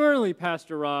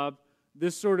 Pastor Rob,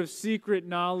 this sort of secret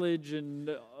knowledge and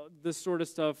this sort of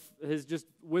stuff has just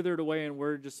withered away, and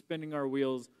we're just spinning our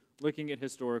wheels looking at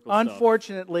historical stuff.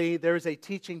 Unfortunately, there's a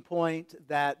teaching point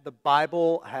that the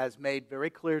Bible has made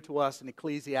very clear to us in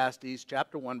Ecclesiastes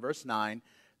chapter 1, verse 9.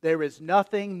 There is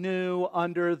nothing new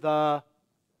under the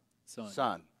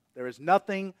sun. There is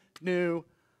nothing new.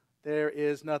 There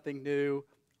is nothing new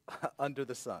under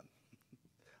the sun.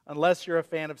 Unless you're a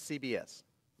fan of CBS.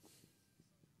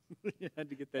 You had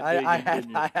to get that.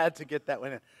 I had to get that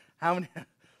one in. How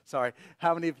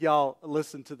many of y'all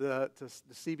listen to the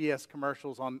CBS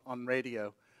commercials on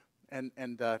radio? And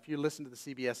if you listen to the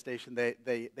CBS station,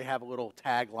 they have a little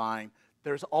tagline.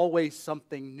 There's always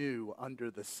something new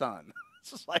under the sun.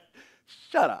 It's just like,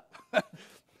 shut up.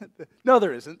 No,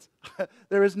 there isn't.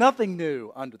 There is nothing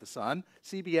new under the sun.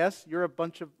 CBS, you're a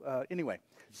bunch of... anyway,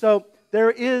 so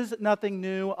there is nothing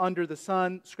new under the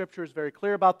sun. Scripture is very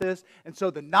clear about this. And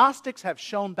so the Gnostics have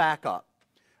shown back up.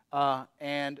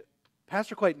 And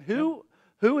Pastor Clayton,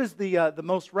 who is the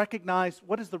most recognized,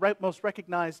 what is the most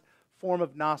recognized form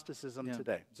of Gnosticism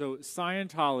today? So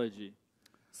Scientology.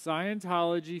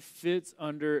 Scientology fits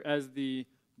under as the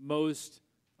most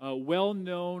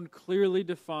well-known, clearly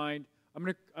defined, I'm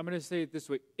going to say it this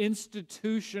way,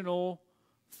 institutional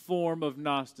form of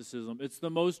Gnosticism. It's the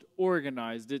most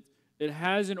organized. It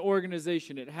has an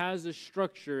organization. It has a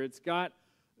structure. It's got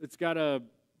a...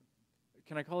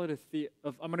 Can I call it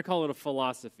I'm going to call it a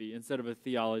philosophy instead of a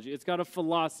theology. It's got a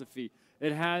philosophy.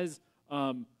 It has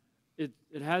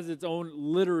its own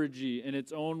liturgy and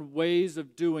its own ways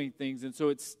of doing things, and so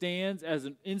it stands as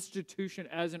an institution,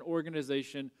 as an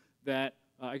organization that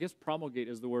I guess promulgate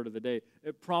is the word of the day.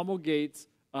 It promulgates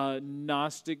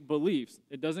Gnostic beliefs.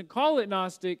 It doesn't call it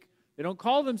Gnostic. They don't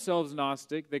call themselves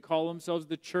Gnostic. They call themselves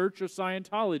the Church of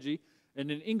Scientology.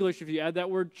 And in English, if you add that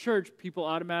word church, people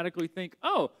automatically think,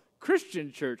 oh,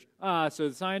 Christian church. So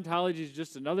Scientology is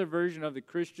just another version of the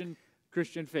Christian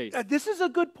faith. This is a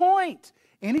good point.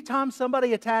 Anytime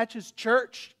somebody attaches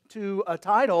church to a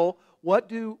title, what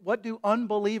do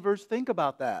unbelievers think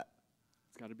about that?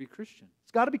 It's got to be Christian.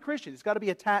 It's got to be Christian. It's got to be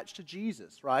attached to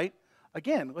Jesus, right?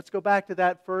 Again, let's go back to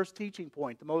that first teaching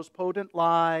point. The most potent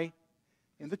lie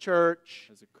in the church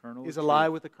is a lie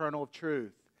with a kernel of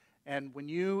truth. And when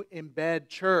you embed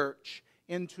church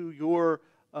into your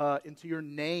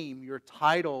name, your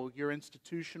title, your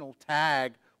institutional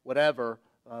tag, whatever,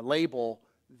 label,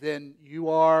 then you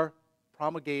are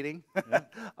promulgating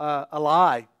a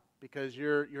lie because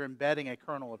you're embedding a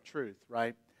kernel of truth,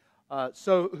 right?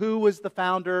 So who was the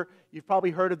founder? You've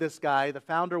probably heard of this guy. The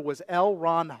founder was L.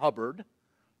 Ron Hubbard.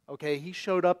 Okay, he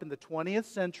showed up in the 20th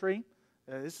century.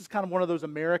 This is kind of one of those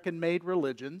American-made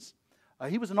religions.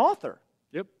 He was an author.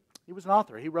 Yep. He was an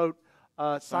author. He wrote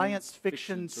science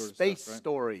fiction sort of space stuff, right?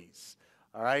 Stories.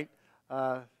 All right?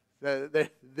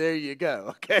 There you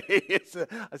go. Okay?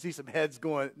 I see some heads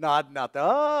nodding out there.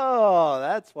 Oh,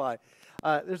 that's why.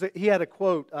 He had a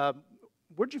quote.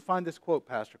 Where'd you find this quote,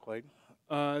 Pastor Clayton?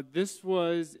 This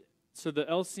was, so the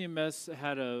LCMS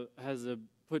has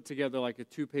put together like a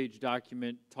 2-page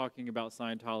document talking about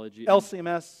Scientology.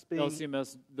 LCMS being?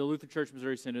 LCMS, the Lutheran Church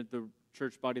Missouri Synod, the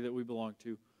church body that we belong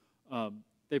to.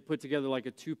 They put together like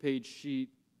a 2-page sheet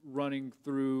running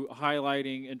through,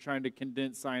 highlighting and trying to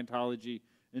condense Scientology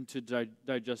into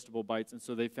digestible bites. And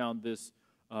so they found this,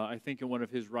 I think in one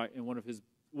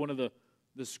of the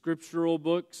scriptural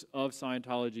books of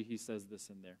Scientology, he says this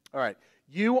in there. All right.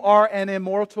 You are an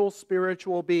immortal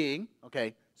spiritual being.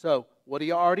 Okay, so what do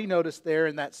you already notice there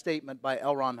in that statement by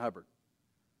L. Ron Hubbard?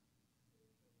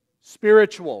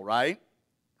 Spiritual, right?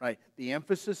 Right. The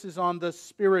emphasis is on the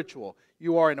spiritual.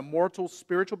 You are an immortal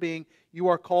spiritual being. You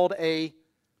are called a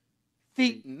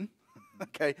thetan.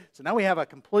 Okay, so now we have a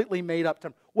completely made-up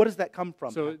term. What does that come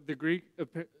from? So the Greek,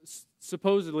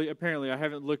 supposedly, apparently, I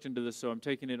haven't looked into this, so I'm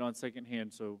taking it on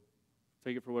secondhand, so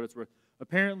take it for what it's worth.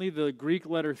 Apparently, the Greek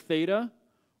letter theta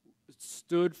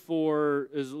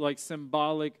is like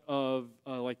symbolic of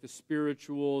like the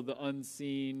spiritual, the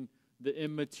unseen, the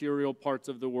immaterial parts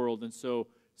of the world. And so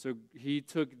So he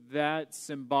took that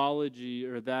symbology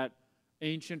or that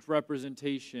ancient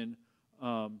representation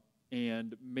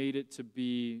and made it to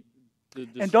be the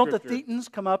descriptor. And don't the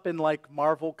Thetans come up in like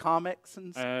Marvel comics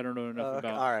and stuff? I don't know enough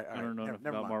about. All right. I don't know enough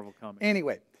never about mind. Marvel comics.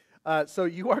 Anyway, so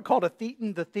you are called a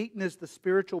Thetan. The Thetan is the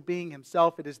spiritual being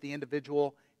himself. It is the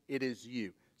individual. It is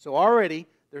you. So already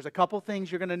there's a couple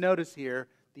things you're going to notice here.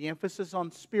 The emphasis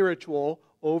on spiritual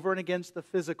over and against the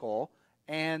physical,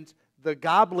 and the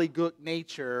gobbledygook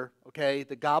nature, okay,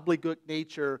 the gobbledygook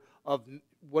nature of,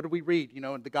 what do we read,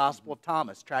 in the Gospel of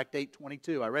Thomas, Tract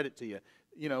 8:22, I read it to you.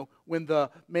 When the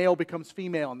male becomes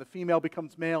female and the female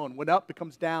becomes male and when up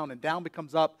becomes down and down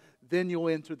becomes up, then you'll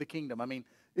enter the kingdom. I mean,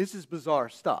 this is bizarre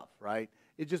stuff, right?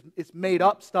 It's made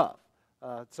up stuff.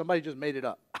 Somebody just made it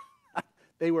up.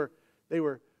 They were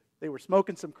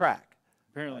smoking some crack.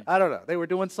 Apparently. I don't know. They were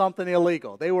doing something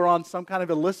illegal. They were on some kind of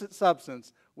illicit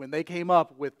substance when they came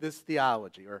up with this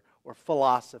theology or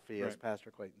philosophy, as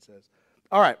Pastor Clayton says.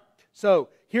 All right. So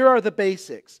here are the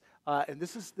basics. And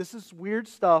this is weird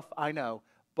stuff, I know,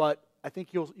 but I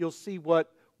think you'll see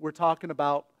what we're talking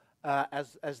about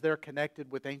as they're connected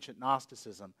with ancient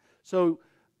Gnosticism. So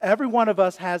every one of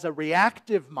us has a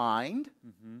reactive mind,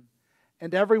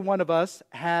 and every one of us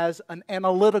has an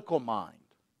analytical mind.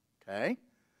 Okay?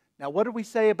 Now, what did we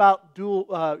say about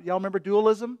y'all remember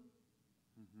dualism?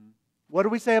 What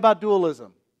did we say about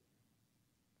dualism?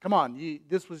 Come on,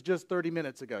 this was just 30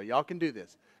 minutes ago. Y'all can do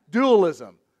this.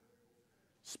 Dualism.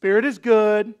 Spirit is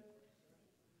good.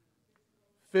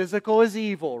 Physical is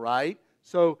evil, right?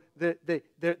 So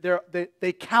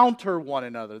they counter one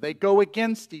another. They go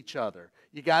against each other.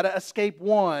 You got to escape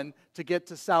one to get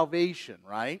to salvation,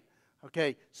 right?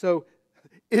 Okay, so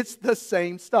it's the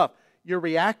same stuff. Your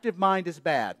reactive mind is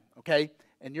bad, okay?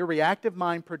 And your reactive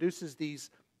mind produces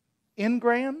these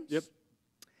engrams. Yep.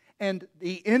 And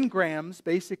the engrams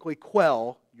basically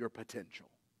quell your potential.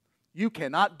 You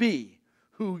cannot be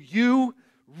who you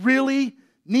really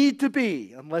need to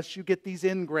be unless you get these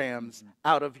engrams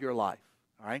out of your life,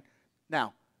 all right?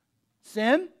 Now,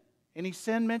 sin? Any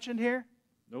sin mentioned here?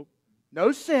 Nope.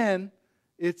 No sin.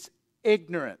 It's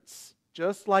ignorance,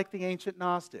 just like the ancient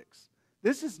Gnostics.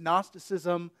 This is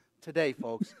Gnosticism today,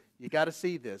 folks. You got to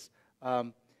see this.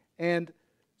 And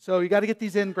so you got to get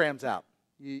these engrams out.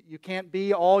 You can't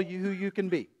be all who you can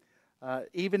be.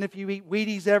 Even if you eat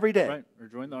Wheaties every day. Right, or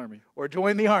join the army. Or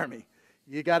join the army.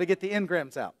 You got to get the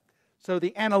engrams out. So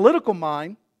the analytical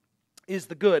mind is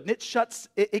the good, and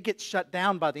it gets shut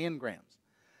down by the engrams.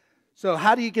 So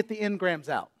how do you get the engrams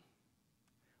out?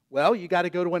 Well, you got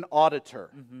to go to an auditor.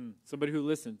 Somebody who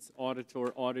listens.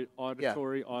 Auditory, audit.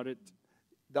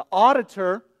 The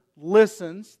auditor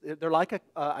listens. They're like a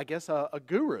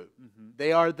guru.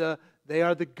 They are the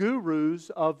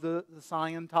gurus of the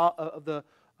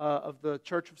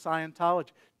Church of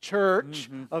Scientology.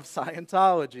 Of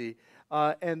Scientology.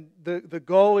 And the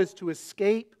goal is to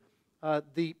escape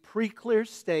the pre-clear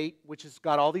state, which has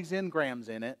got all these engrams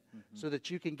in it, so that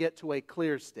you can get to a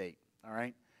clear state. All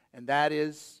right? And that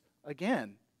is,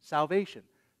 again, salvation.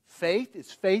 Faith,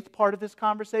 is faith part of this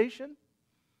conversation?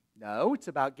 No, it's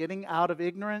about getting out of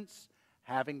ignorance,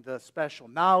 having the special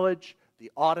knowledge. The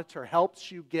auditor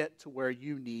helps you get to where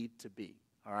you need to be.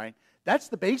 All right? That's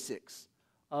the basics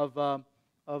of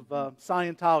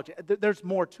Scientology. There's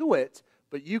more to it,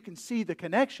 but you can see the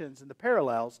connections and the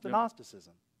parallels to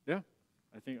Gnosticism. Yeah.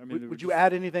 Would you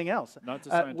add anything else? Not to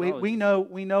Scientology.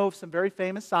 We know of some very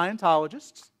famous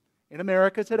Scientologists in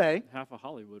America today. Half of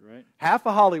Hollywood, right? Half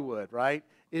of Hollywood, right?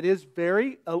 It's a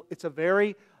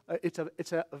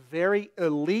very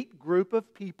elite group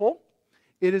of people.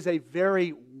 It is a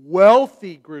very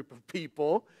wealthy group of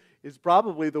people. It's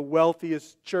probably the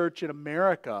wealthiest church in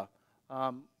America,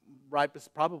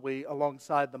 probably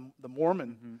alongside the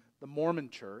Mormon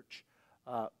church.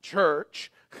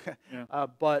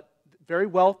 But very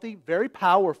wealthy, very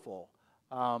powerful.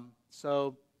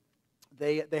 So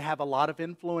they have a lot of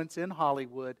influence in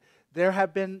Hollywood. There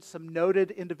have been some noted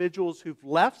individuals who've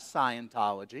left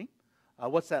Scientology.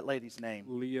 What's that lady's name?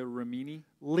 Leah Remini.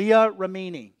 Leah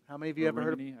Remini. How many of you ever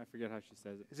heard of her? I forget how she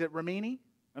says it. Is it Remini?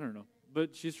 I don't know.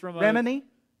 But she's from Remini?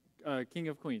 King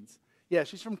of Queens. Yeah,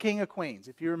 she's from King of Queens.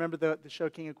 If you remember the show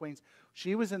King of Queens,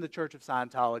 she was in the Church of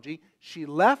Scientology. She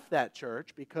left that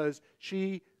church because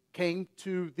she came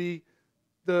to the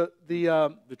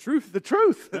truth. The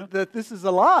truth that this is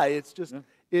a lie. It's just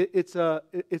it's a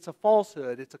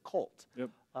falsehood. It's a cult. Yep.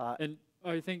 And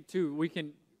I think too we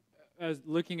can, as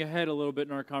looking ahead a little bit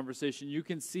in our conversation, you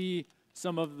can see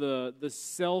some of the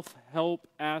self-help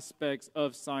aspects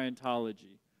of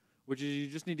Scientology, which is you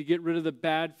just need to get rid of the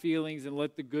bad feelings and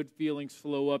let the good feelings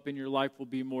flow up, and your life will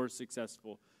be more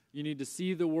successful. You need to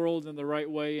see the world in the right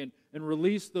way and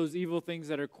release those evil things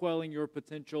that are quelling your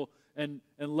potential and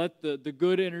let the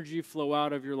good energy flow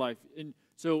out of your life. And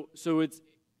so it's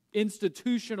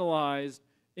institutionalized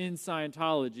in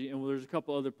Scientology, and there's a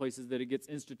couple other places that it gets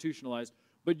institutionalized,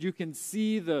 but you can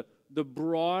see the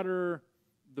broader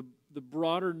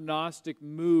Gnostic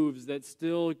moves that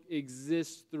still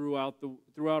exist throughout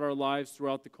our lives,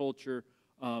 throughout the culture,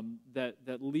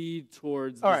 that lead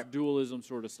towards this dualism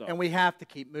sort of stuff. And we have to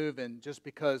keep moving just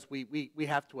because we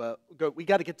have to go. We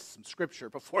got to get to some scripture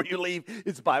before you leave.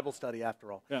 It's Bible study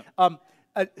after all. Yeah.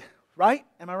 Right?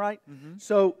 Am I right? Mm-hmm.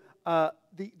 So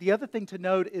the other thing to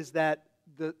note is that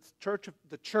the Church of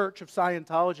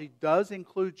Scientology does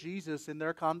include Jesus in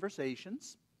their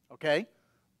conversations. Okay,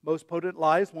 most potent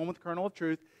lies, one with kernel of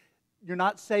truth. You're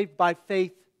not saved by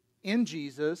faith in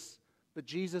Jesus, but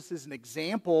Jesus is an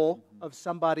example of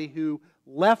somebody who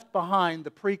left behind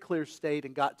the pre-clear state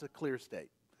and got to clear state.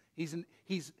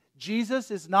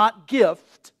 Jesus is not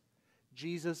gift.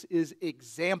 Jesus is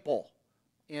example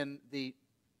in the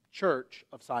Church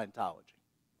of Scientology.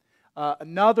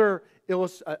 Another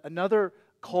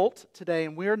cult today,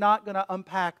 and we're not going to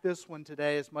unpack this one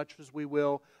today as much as we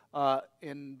will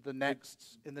in the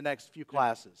next few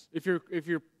classes. If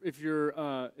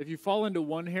you fall into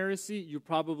one heresy, you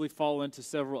probably fall into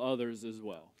several others as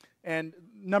well. And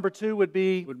number two would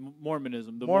be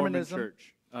Mormonism, the Mormon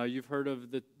Church. You've heard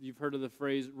of the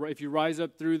phrase, if you rise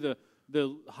up through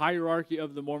the hierarchy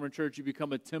of the Mormon Church, you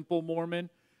become a temple Mormon,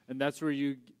 and that's where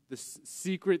the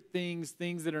secret things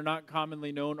that are not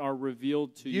commonly known are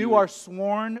revealed to you. You are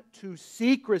sworn to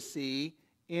secrecy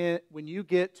when you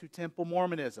get to temple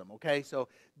Mormonism, okay? So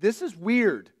this is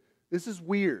weird.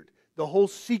 The whole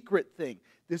secret thing.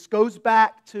 This goes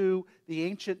back to the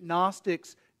ancient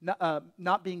Gnostics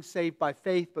not being saved by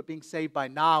faith, but being saved by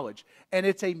knowledge. And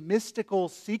it's a mystical,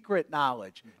 secret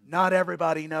knowledge. Not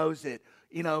everybody knows it.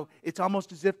 You know, it's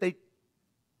almost as if they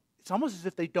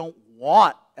don't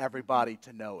want everybody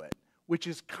to know it, which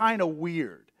is kind of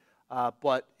weird.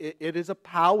 But it is a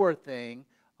power thing.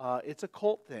 It's a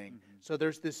cult thing. Mm-hmm. So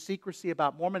there's this secrecy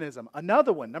about Mormonism.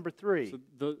 Another one, number 3. So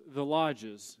the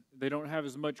lodges, they don't have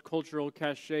as much cultural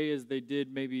cachet as they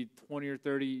did maybe 20 or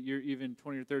 30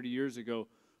 years ago.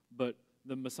 But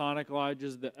the Masonic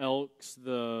lodges, the Elks,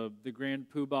 the Grand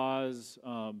Poobahs,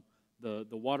 the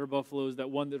Water Buffaloes, that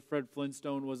one that Fred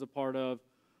Flintstone was a part of.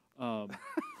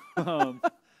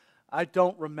 I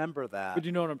don't remember that. But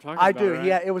you know what I'm talking about, I do, right?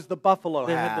 yeah. It was the buffalo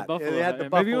They hat. had the buffalo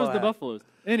hat. Maybe it was the Buffaloes.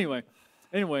 Anyway,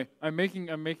 I'm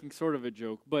making sort of a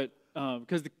joke, but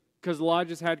because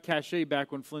lodges had cachet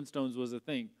back when Flintstones was a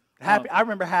thing. I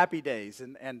remember Happy Days,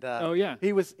 and oh yeah,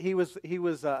 he was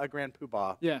a Grand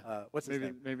Poobah. Yeah, what's his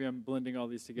name? Maybe I'm blending all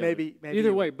these together. Maybe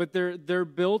either way, but they're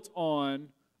built on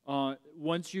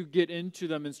once you get into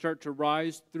them and start to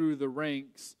rise through the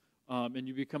ranks, and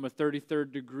you become a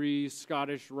 33rd degree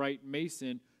Scottish Rite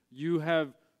Mason, you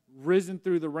have risen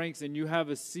through the ranks, and you have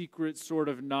a secret sort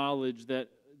of knowledge that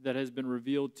has been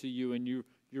revealed to you, and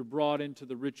you're brought into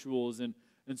the rituals, and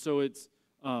so it's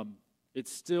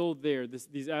still there.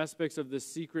 These aspects of the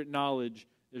secret knowledge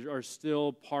are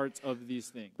still parts of these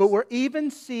things. But we're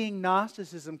even seeing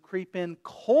Gnosticism creep in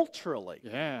culturally.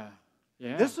 Yeah.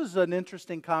 This is an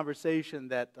interesting conversation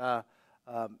that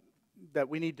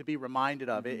we need to be reminded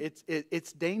of. Mm-hmm.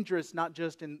 It's dangerous not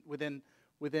just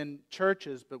within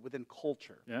churches, but within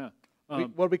culture. Yeah.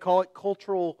 What do we call it?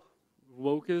 Cultural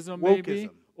wokeism, maybe.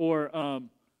 Or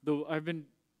I've been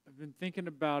thinking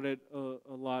about it a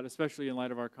lot, especially in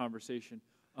light of our conversation.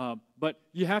 But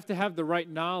you have to have the right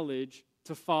knowledge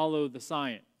to follow the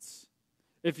science.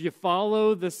 If you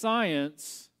follow the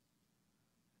science,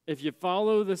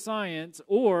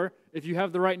 or if you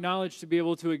have the right knowledge to be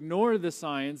able to ignore the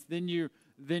science, then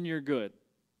you're good,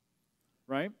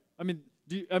 right? I mean,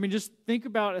 just think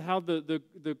about how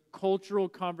the cultural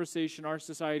conversation our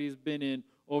society has been in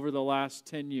over the last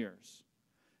 10 years.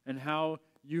 And how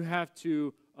you have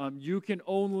to, you can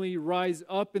only rise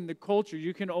up in the culture.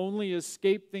 You can only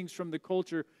escape things from the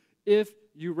culture if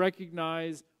you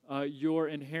recognize your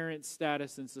inherent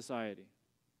status in society.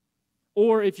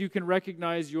 Or if you can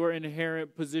recognize your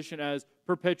inherent position as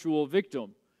perpetual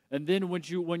victim. And then when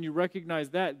you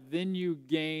recognize that, then you've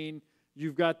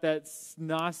got that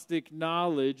Gnostic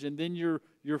knowledge, and then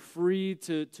you're free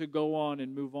to go on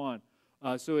and move on.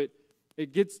 So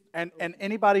it gets... And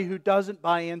anybody who doesn't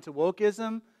buy into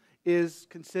wokeism is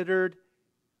considered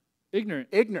ignorant.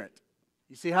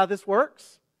 You see how this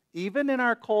works? Even in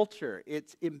our culture,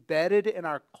 it's embedded in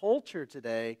our culture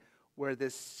today where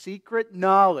this secret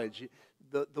knowledge,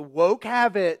 the woke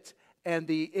have it, and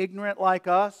the ignorant like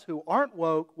us who aren't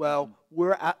woke, well,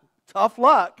 we're tough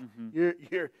luck.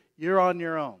 You're on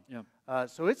your own. Yeah.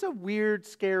 So it's a weird,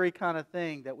 scary kind of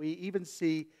thing that we even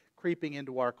see creeping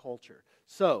into our culture.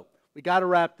 So we got to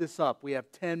wrap this up. We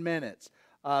have 10 minutes.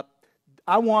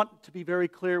 I want to be very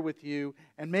clear with you,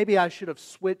 and maybe I should have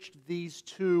switched these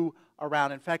two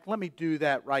around. In fact, let me do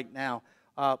that right now.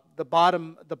 The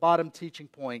bottom teaching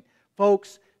point.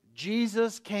 Folks,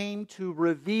 Jesus came to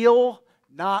reveal,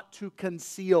 not to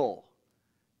conceal.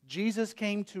 Jesus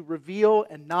came to reveal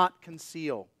and not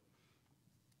conceal.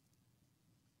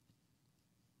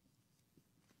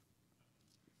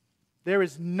 There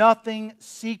is nothing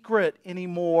secret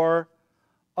anymore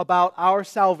about our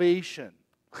salvation.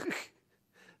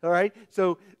 All right?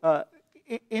 So,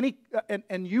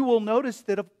 and you will notice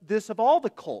that of all the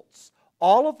cults,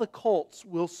 all of the cults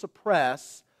will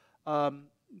suppress, kind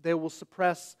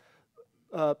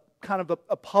of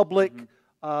a public,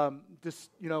 they'll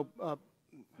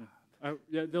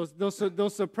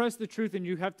suppress the truth, and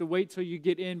you have to wait till you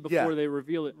get in before they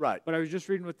reveal it. Right. But I was just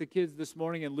reading with the kids this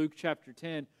morning in Luke chapter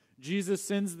 10. Jesus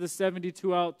sends the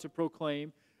 72 out to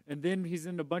proclaim, and then he's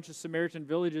in a bunch of Samaritan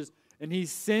villages, and he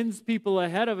sends people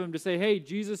ahead of him to say, hey,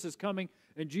 Jesus is coming,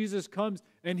 and Jesus comes,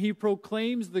 and he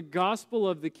proclaims the gospel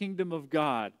of the kingdom of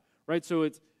God, right? So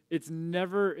it's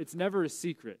never a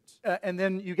secret. And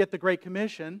then you get the Great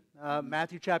Commission,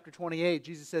 Matthew chapter 28.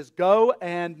 Jesus says, go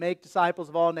and make disciples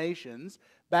of all nations,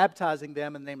 baptizing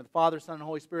them in the name of the Father, Son, and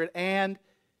Holy Spirit, and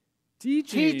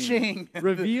teaching.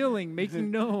 Revealing,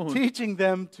 making known. Teaching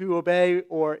them to obey,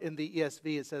 or in the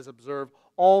ESV it says, observe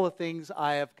all the things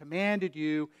I have commanded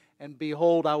you, and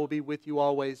behold, I will be with you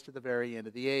always to the very end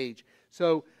of the age.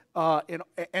 So,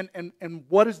 and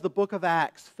what is the book of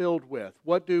Acts filled with?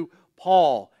 What do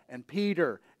Paul and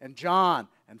Peter and John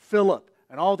and Philip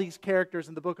and all these characters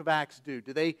in the book of Acts do?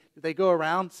 Do they go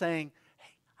around saying,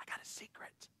 hey, I got a secret?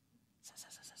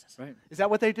 Right. Is that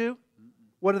what they do?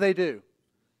 What do?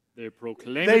 They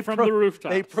proclaim it from the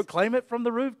rooftops. They proclaim it from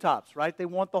the rooftops, right? They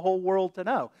want the whole world to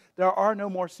know. There are no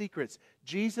more secrets.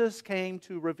 Jesus came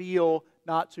to reveal,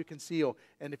 not to conceal.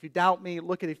 And if you doubt me,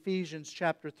 look at Ephesians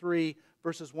chapter 3,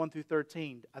 verses 1 through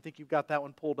 13. I think you've got that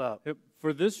one pulled up. Yep.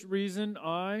 For this reason,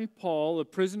 I, Paul, a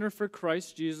prisoner for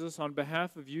Christ Jesus, on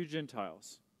behalf of you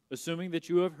Gentiles, assuming that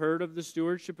you have heard of the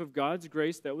stewardship of God's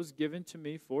grace that was given to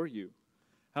me for you,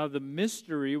 how the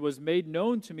mystery was made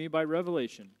known to me by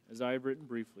revelation, as I have written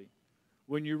briefly.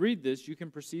 When you read this, you can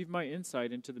perceive my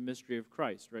insight into the mystery of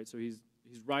Christ, right? So he's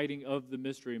writing of the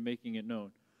mystery and making it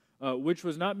known, which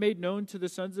was not made known to the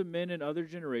sons of men in other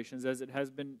generations, as it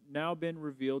has now been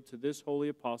revealed to this holy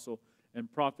apostle and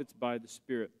prophets by the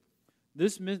Spirit.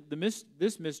 This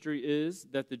mystery is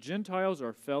that the Gentiles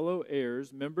are fellow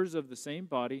heirs, members of the same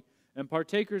body, and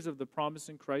partakers of the promise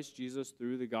in Christ Jesus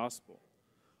through the gospel.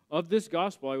 Of this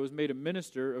gospel I was made a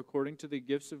minister according to the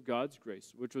gifts of God's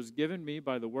grace, which was given me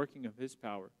by the working of his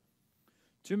power.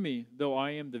 To me, though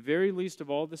I am the very least of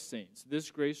all the saints,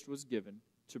 this grace was given,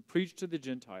 to preach to the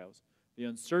Gentiles the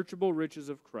unsearchable riches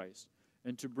of Christ,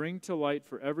 and to bring to light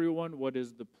for everyone what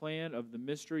is the plan of the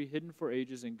mystery hidden for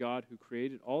ages in God who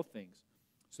created all things,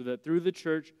 so that through the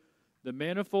church the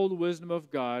manifold wisdom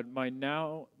of God might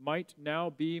now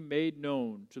be made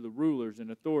known to the rulers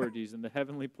and authorities in the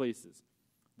heavenly places.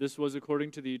 This was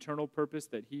according to the eternal purpose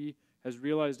that he has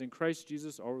realized in Christ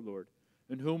Jesus our Lord,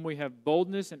 in whom we have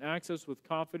boldness and access with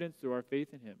confidence through our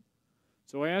faith in him.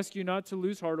 So I ask you not to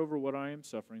lose heart over what I am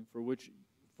suffering, for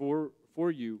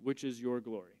you, which is your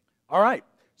glory. All right.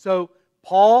 So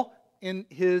Paul, in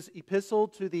his epistle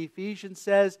to the Ephesians,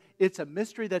 says it's a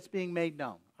mystery that's being made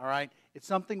known. All right? It's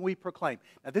something we proclaim.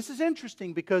 Now, this is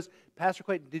interesting because, Pastor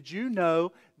Clayton, did you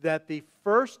know that the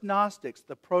first Gnostics,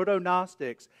 the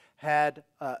proto-Gnostics, had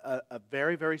a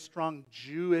very, very strong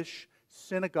Jewish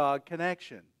synagogue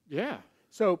connection? Yeah.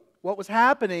 So what was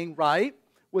happening, right,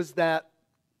 was that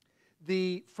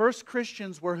the first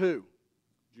Christians were who?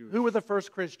 Jewish. Who were the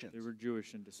first Christians? They were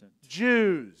Jewish in descent.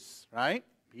 Jews, right?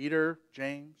 Peter,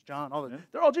 James, John, all that. Yeah.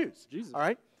 They're all Jews. Jesus. All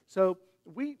right? So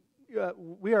we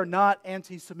are not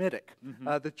anti-Semitic.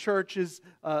 Mm-hmm.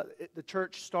 The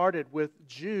church started with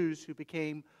Jews who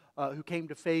came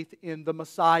to faith in the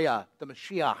Messiah, the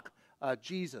Mashiach,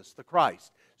 Jesus, the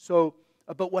Christ. So,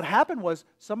 but what happened was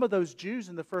some of those Jews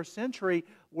in the first century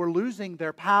were losing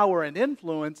their power and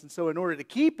influence, and so in order to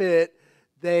keep it,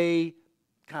 they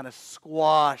kind of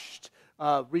squashed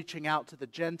reaching out to the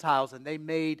Gentiles, and they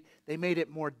made it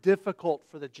more difficult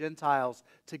for the Gentiles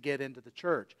to get into the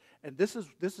church. And this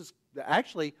is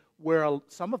actually where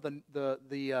some of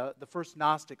the first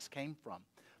Gnostics came from.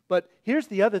 But here's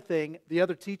the other thing, the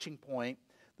other teaching point.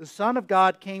 The Son of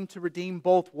God came to redeem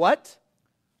both what?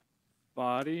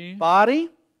 Body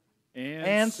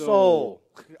and soul.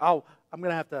 Oh, I'm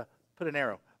going to have to put an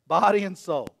arrow. Body and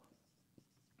soul.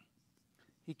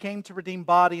 He came to redeem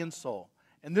body and soul.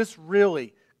 And this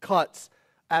really cuts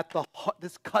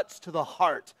to the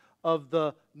heart of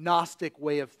the Gnostic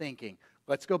way of thinking.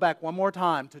 Let's go back one more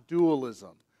time to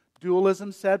dualism.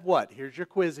 Dualism said what? Here's your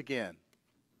quiz again.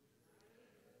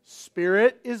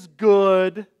 Spirit is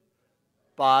good,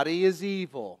 body is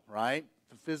evil, right?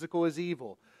 The physical is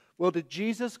evil. Well, did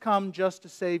Jesus come just to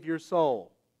save your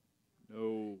soul?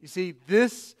 No. You see,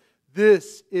 this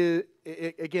is,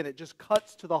 again, it just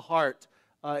cuts to the heart.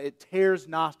 It tears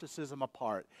Gnosticism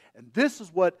apart. And this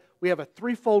is what, we have a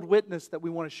threefold witness that we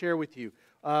want to share with you.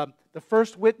 The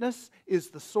first witness is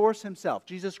the source himself,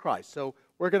 Jesus Christ. So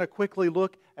we're going to quickly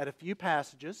look at a few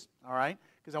passages, all right?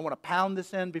 Because I want to pound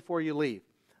this in before you leave.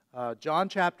 John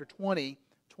chapter 20,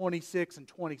 26, and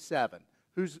 27.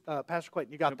 Pastor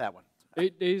Clayton, you got that one.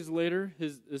 8 days later,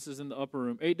 this is in the upper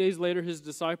room. 8 days later, his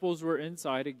disciples were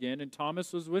inside again, and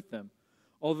Thomas was with them,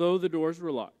 although the doors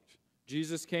were locked.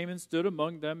 Jesus came and stood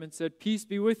among them and said, "Peace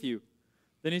be with you."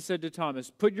 Then he said to Thomas,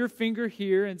 "Put your finger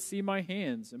here and see my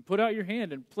hands, and put out your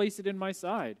hand and place it in my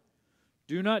side.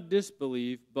 Do not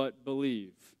disbelieve, but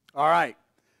believe." All right.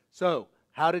 So,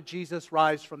 how did Jesus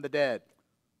rise from the dead?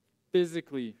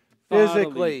 Physically.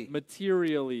 Physically.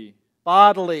 Materially.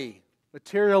 Bodily.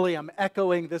 Materially. I'm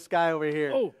echoing this guy over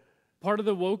here. Oh,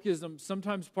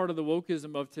 sometimes part of the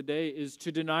wokeism of today is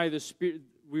to deny the spirit.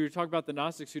 We were talking about the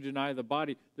Gnostics who deny the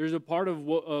body. There's a part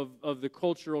of the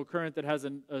cultural current that has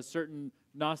a certain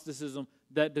Gnosticism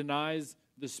that denies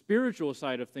the spiritual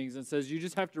side of things and says you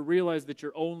just have to realize that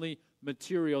you're only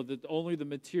material, that only the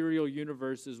material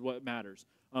universe is what matters.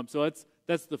 So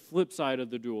that's the flip side of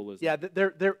the dualism. Yeah,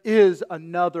 there is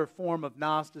another form of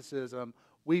Gnosticism.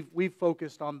 We've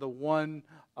focused on the one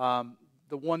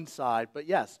side, but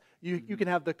yes, you can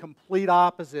have the complete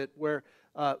opposite where,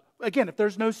 again, if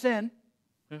there's no sin.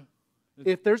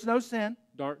 If there's no sin.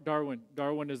 Darwin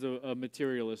is a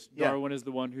materialist. Yeah. Darwin is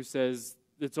the one who says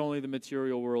it's only the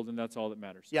material world and that's all that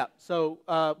matters. Yeah, so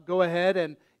go ahead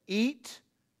and eat,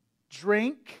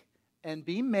 drink, and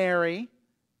be merry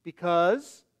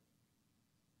because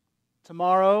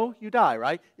tomorrow you die,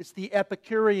 right? It's the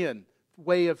Epicurean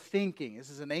way of thinking. This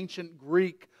is an ancient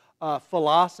Greek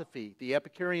philosophy. The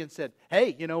Epicurean said,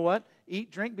 hey, you know what?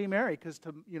 Eat, drink, be merry, because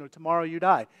tomorrow you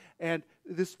die. And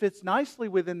this fits nicely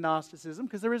within Gnosticism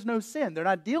because there is no sin. They're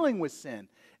not dealing with sin.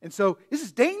 And so this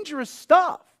is dangerous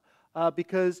stuff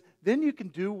because then you can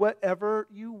do whatever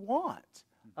you want.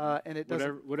 And it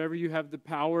doesn't... Whatever you have the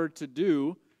power to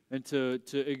do and to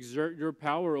exert your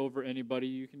power over anybody,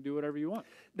 you can do whatever you want.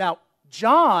 Now,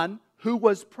 John, who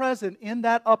was present in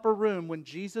that upper room when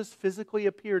Jesus physically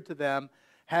appeared to them,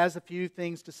 has a few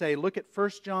things to say. Look at 1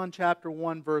 John chapter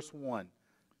 1, verse 1.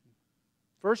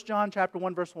 1 John chapter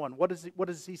 1, verse 1. What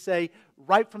does he say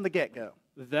right from the get-go?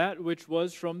 That which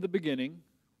was from the beginning,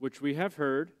 which we have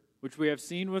heard, which we have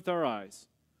seen with our eyes,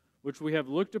 which we have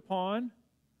looked upon,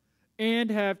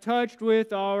 and have touched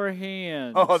with our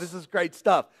hands. Oh, this is great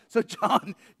stuff. So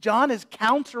John is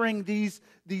countering these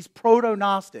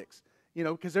proto-Gnostics,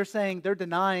 because they're saying they're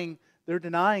denying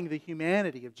the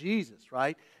humanity of Jesus,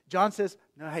 right? John says,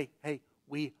 no, hey,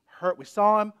 we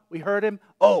saw him, we heard him,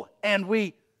 and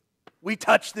we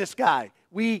touched this guy.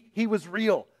 He was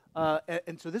real.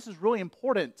 And so this is really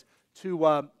important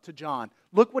to John.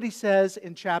 Look what he says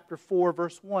in chapter 4,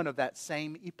 verse 1 of that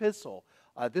same epistle.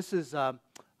 This is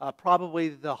probably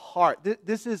the heart.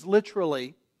 This is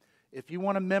literally, if you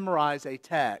want to memorize a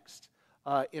text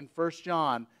in 1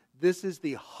 John, this is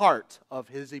the heart of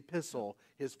his epistle,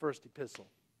 his first epistle.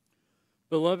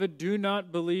 Beloved, do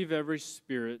not believe every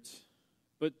spirit,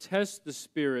 but test the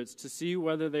spirits to see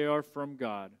whether they are from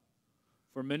God.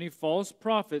 For many false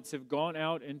prophets have gone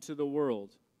out into the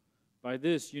world. By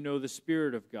this you know the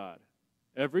Spirit of God.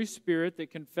 Every spirit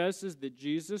that confesses that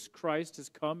Jesus Christ has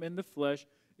come in the flesh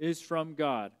is from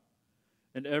God.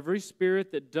 And every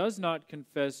spirit that does not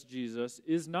confess Jesus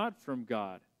is not from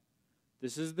God.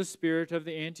 This is the spirit of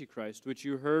the Antichrist, which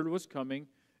you heard was coming,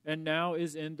 and now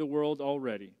is in the world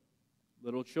already.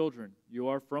 Little children, you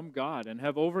are from God, and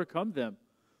have overcome them.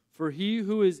 For he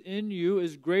who is in you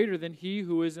is greater than he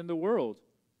who is in the world.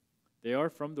 They are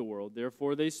from the world,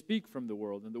 therefore they speak from the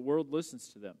world, and the world listens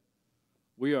to them.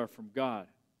 We are from God.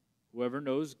 Whoever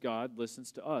knows God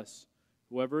listens to us.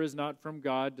 Whoever is not from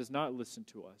God does not listen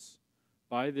to us.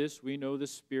 By this we know the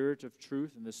spirit of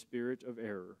truth and the spirit of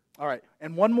error. All right,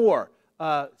 and one more.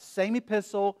 Same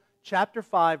epistle, chapter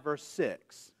 5, verse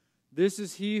 6. This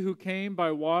is he who came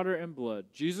by water and blood,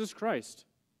 Jesus Christ.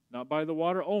 Not by the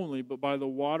water only, but by the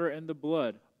water and the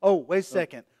blood. Oh, wait a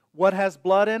second. What has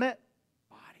blood in it?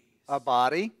 A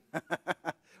body.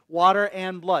 Water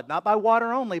and blood. Not by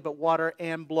water only, but water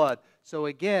and blood. So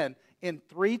again, in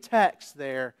 3 texts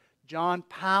there, John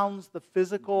pounds the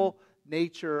physical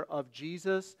nature of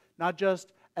Jesus, not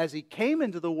just as he came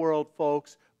into the world,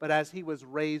 folks, but as he was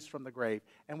raised from the grave.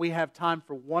 And we have time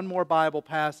for one more Bible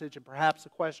passage and perhaps a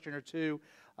question or two.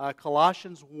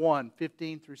 Colossians 1,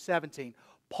 15 through 17.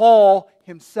 Paul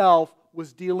himself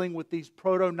was dealing with these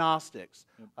proto-Gnostics.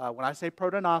 When I say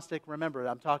proto-Gnostic, remember,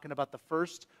 I'm talking about the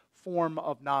first form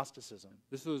of Gnosticism.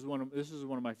 This is one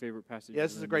of my favorite passages. Yeah,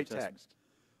 this is a great text.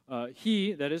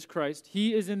 He, that is Christ,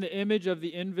 he is in the image of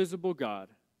the invisible God,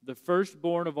 the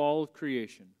firstborn of all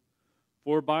creation.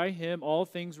 For by him all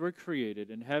things were created,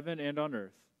 in heaven and on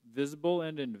earth, visible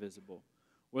and invisible,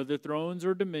 whether thrones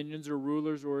or dominions or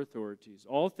rulers or authorities.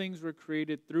 All things were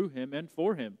created through him and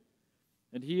for him.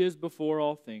 And he is before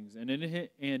all things, and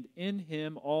in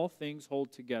him all things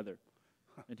hold together.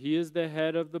 And he is the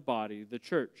head of the body, the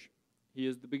church. He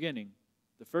is the beginning,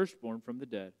 the firstborn from the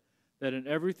dead, that in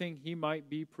everything he might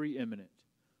be preeminent.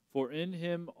 For in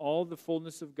him all the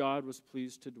fullness of God was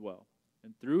pleased to dwell,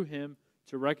 and through him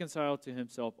to reconcile to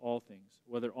himself all things,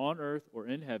 whether on earth or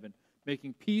in heaven,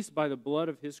 making peace by the blood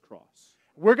of his cross.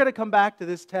 We're going to come back to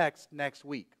this text next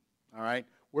week, all right?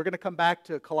 We're going to come back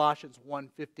to Colossians 1,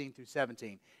 15 through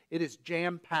 17. It is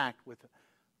jam-packed with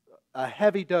a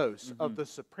heavy dose of the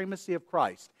supremacy of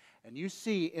Christ. And you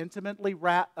see intimately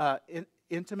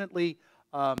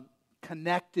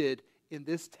connected in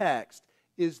this text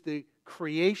is the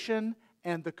creation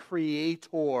and the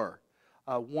creator.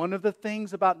 One of the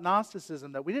things about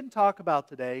Gnosticism that we didn't talk about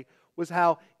today was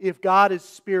how if God is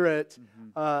spirit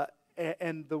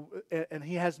and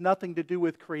he has nothing to do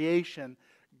with creation,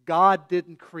 God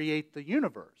didn't create the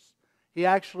universe. He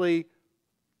actually,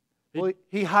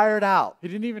 he hired out. He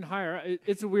didn't even hire.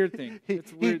 It's a weird thing.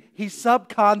 He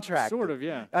subcontracted. Sort of,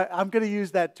 yeah. I'm going to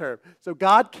use that term. So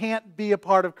God can't be a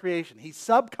part of creation. He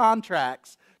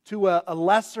subcontracts to a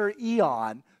lesser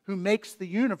eon who makes the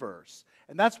universe.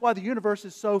 And that's why the universe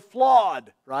is so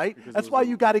flawed, right? That's why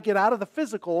you got to get out of the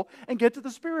physical and get to the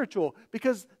spiritual,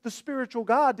 because the spiritual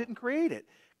God didn't create it.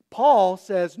 Paul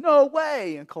says, no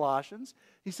way, in Colossians.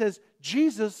 He says,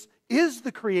 Jesus is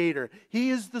the creator. He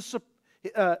is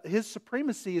his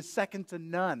supremacy is second to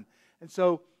none. And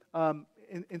so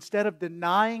instead of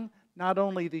denying not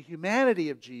only the humanity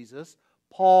of Jesus,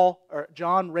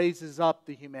 John raises up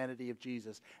the humanity of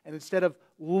Jesus. And instead of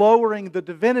lowering the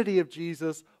divinity of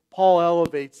Jesus, Paul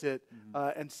elevates it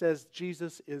and says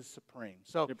Jesus is supreme.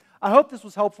 So I hope this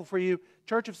was helpful for you.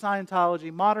 Church of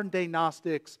Scientology, modern day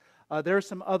Gnostics. There are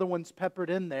some other ones peppered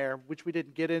in there, which we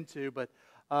didn't get into. But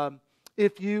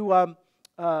if you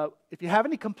have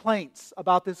any complaints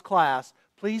about this class,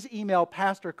 please email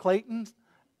Pastor Clayton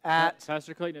at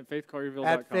faithcollierville.com.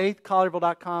 At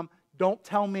faithcollierville.com. Don't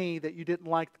tell me that you didn't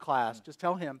like the class. Just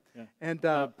tell him. Yeah. And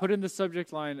put in the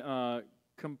subject line,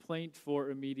 complaint for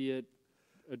immediate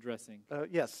addressing.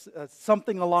 Yes,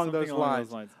 something along those lines.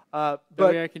 That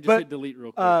way I can just hit delete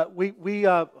real quick.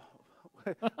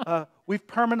 We've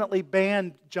permanently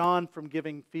banned John from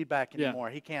giving feedback anymore.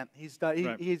 Yeah. He can't. He's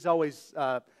Right. he's always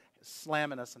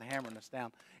slamming us and hammering us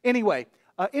down. Anyway,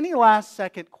 any last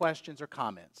second questions or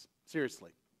comments?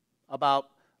 Seriously, about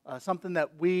something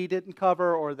that we didn't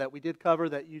cover or that we did cover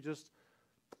that you just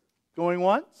going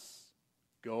once,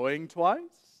 going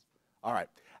twice. All right.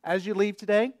 As you leave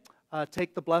today,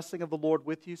 take the blessing of the Lord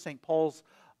with you. St. Paul's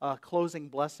closing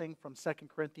blessing from 2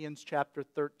 Corinthians chapter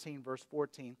 13, verse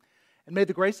 14. And may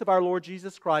the grace of our Lord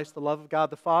Jesus Christ, the love of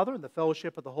God the Father, and the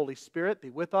fellowship of the Holy Spirit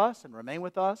be with us and remain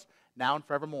with us now and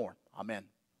forevermore. Amen.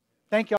 Thank you.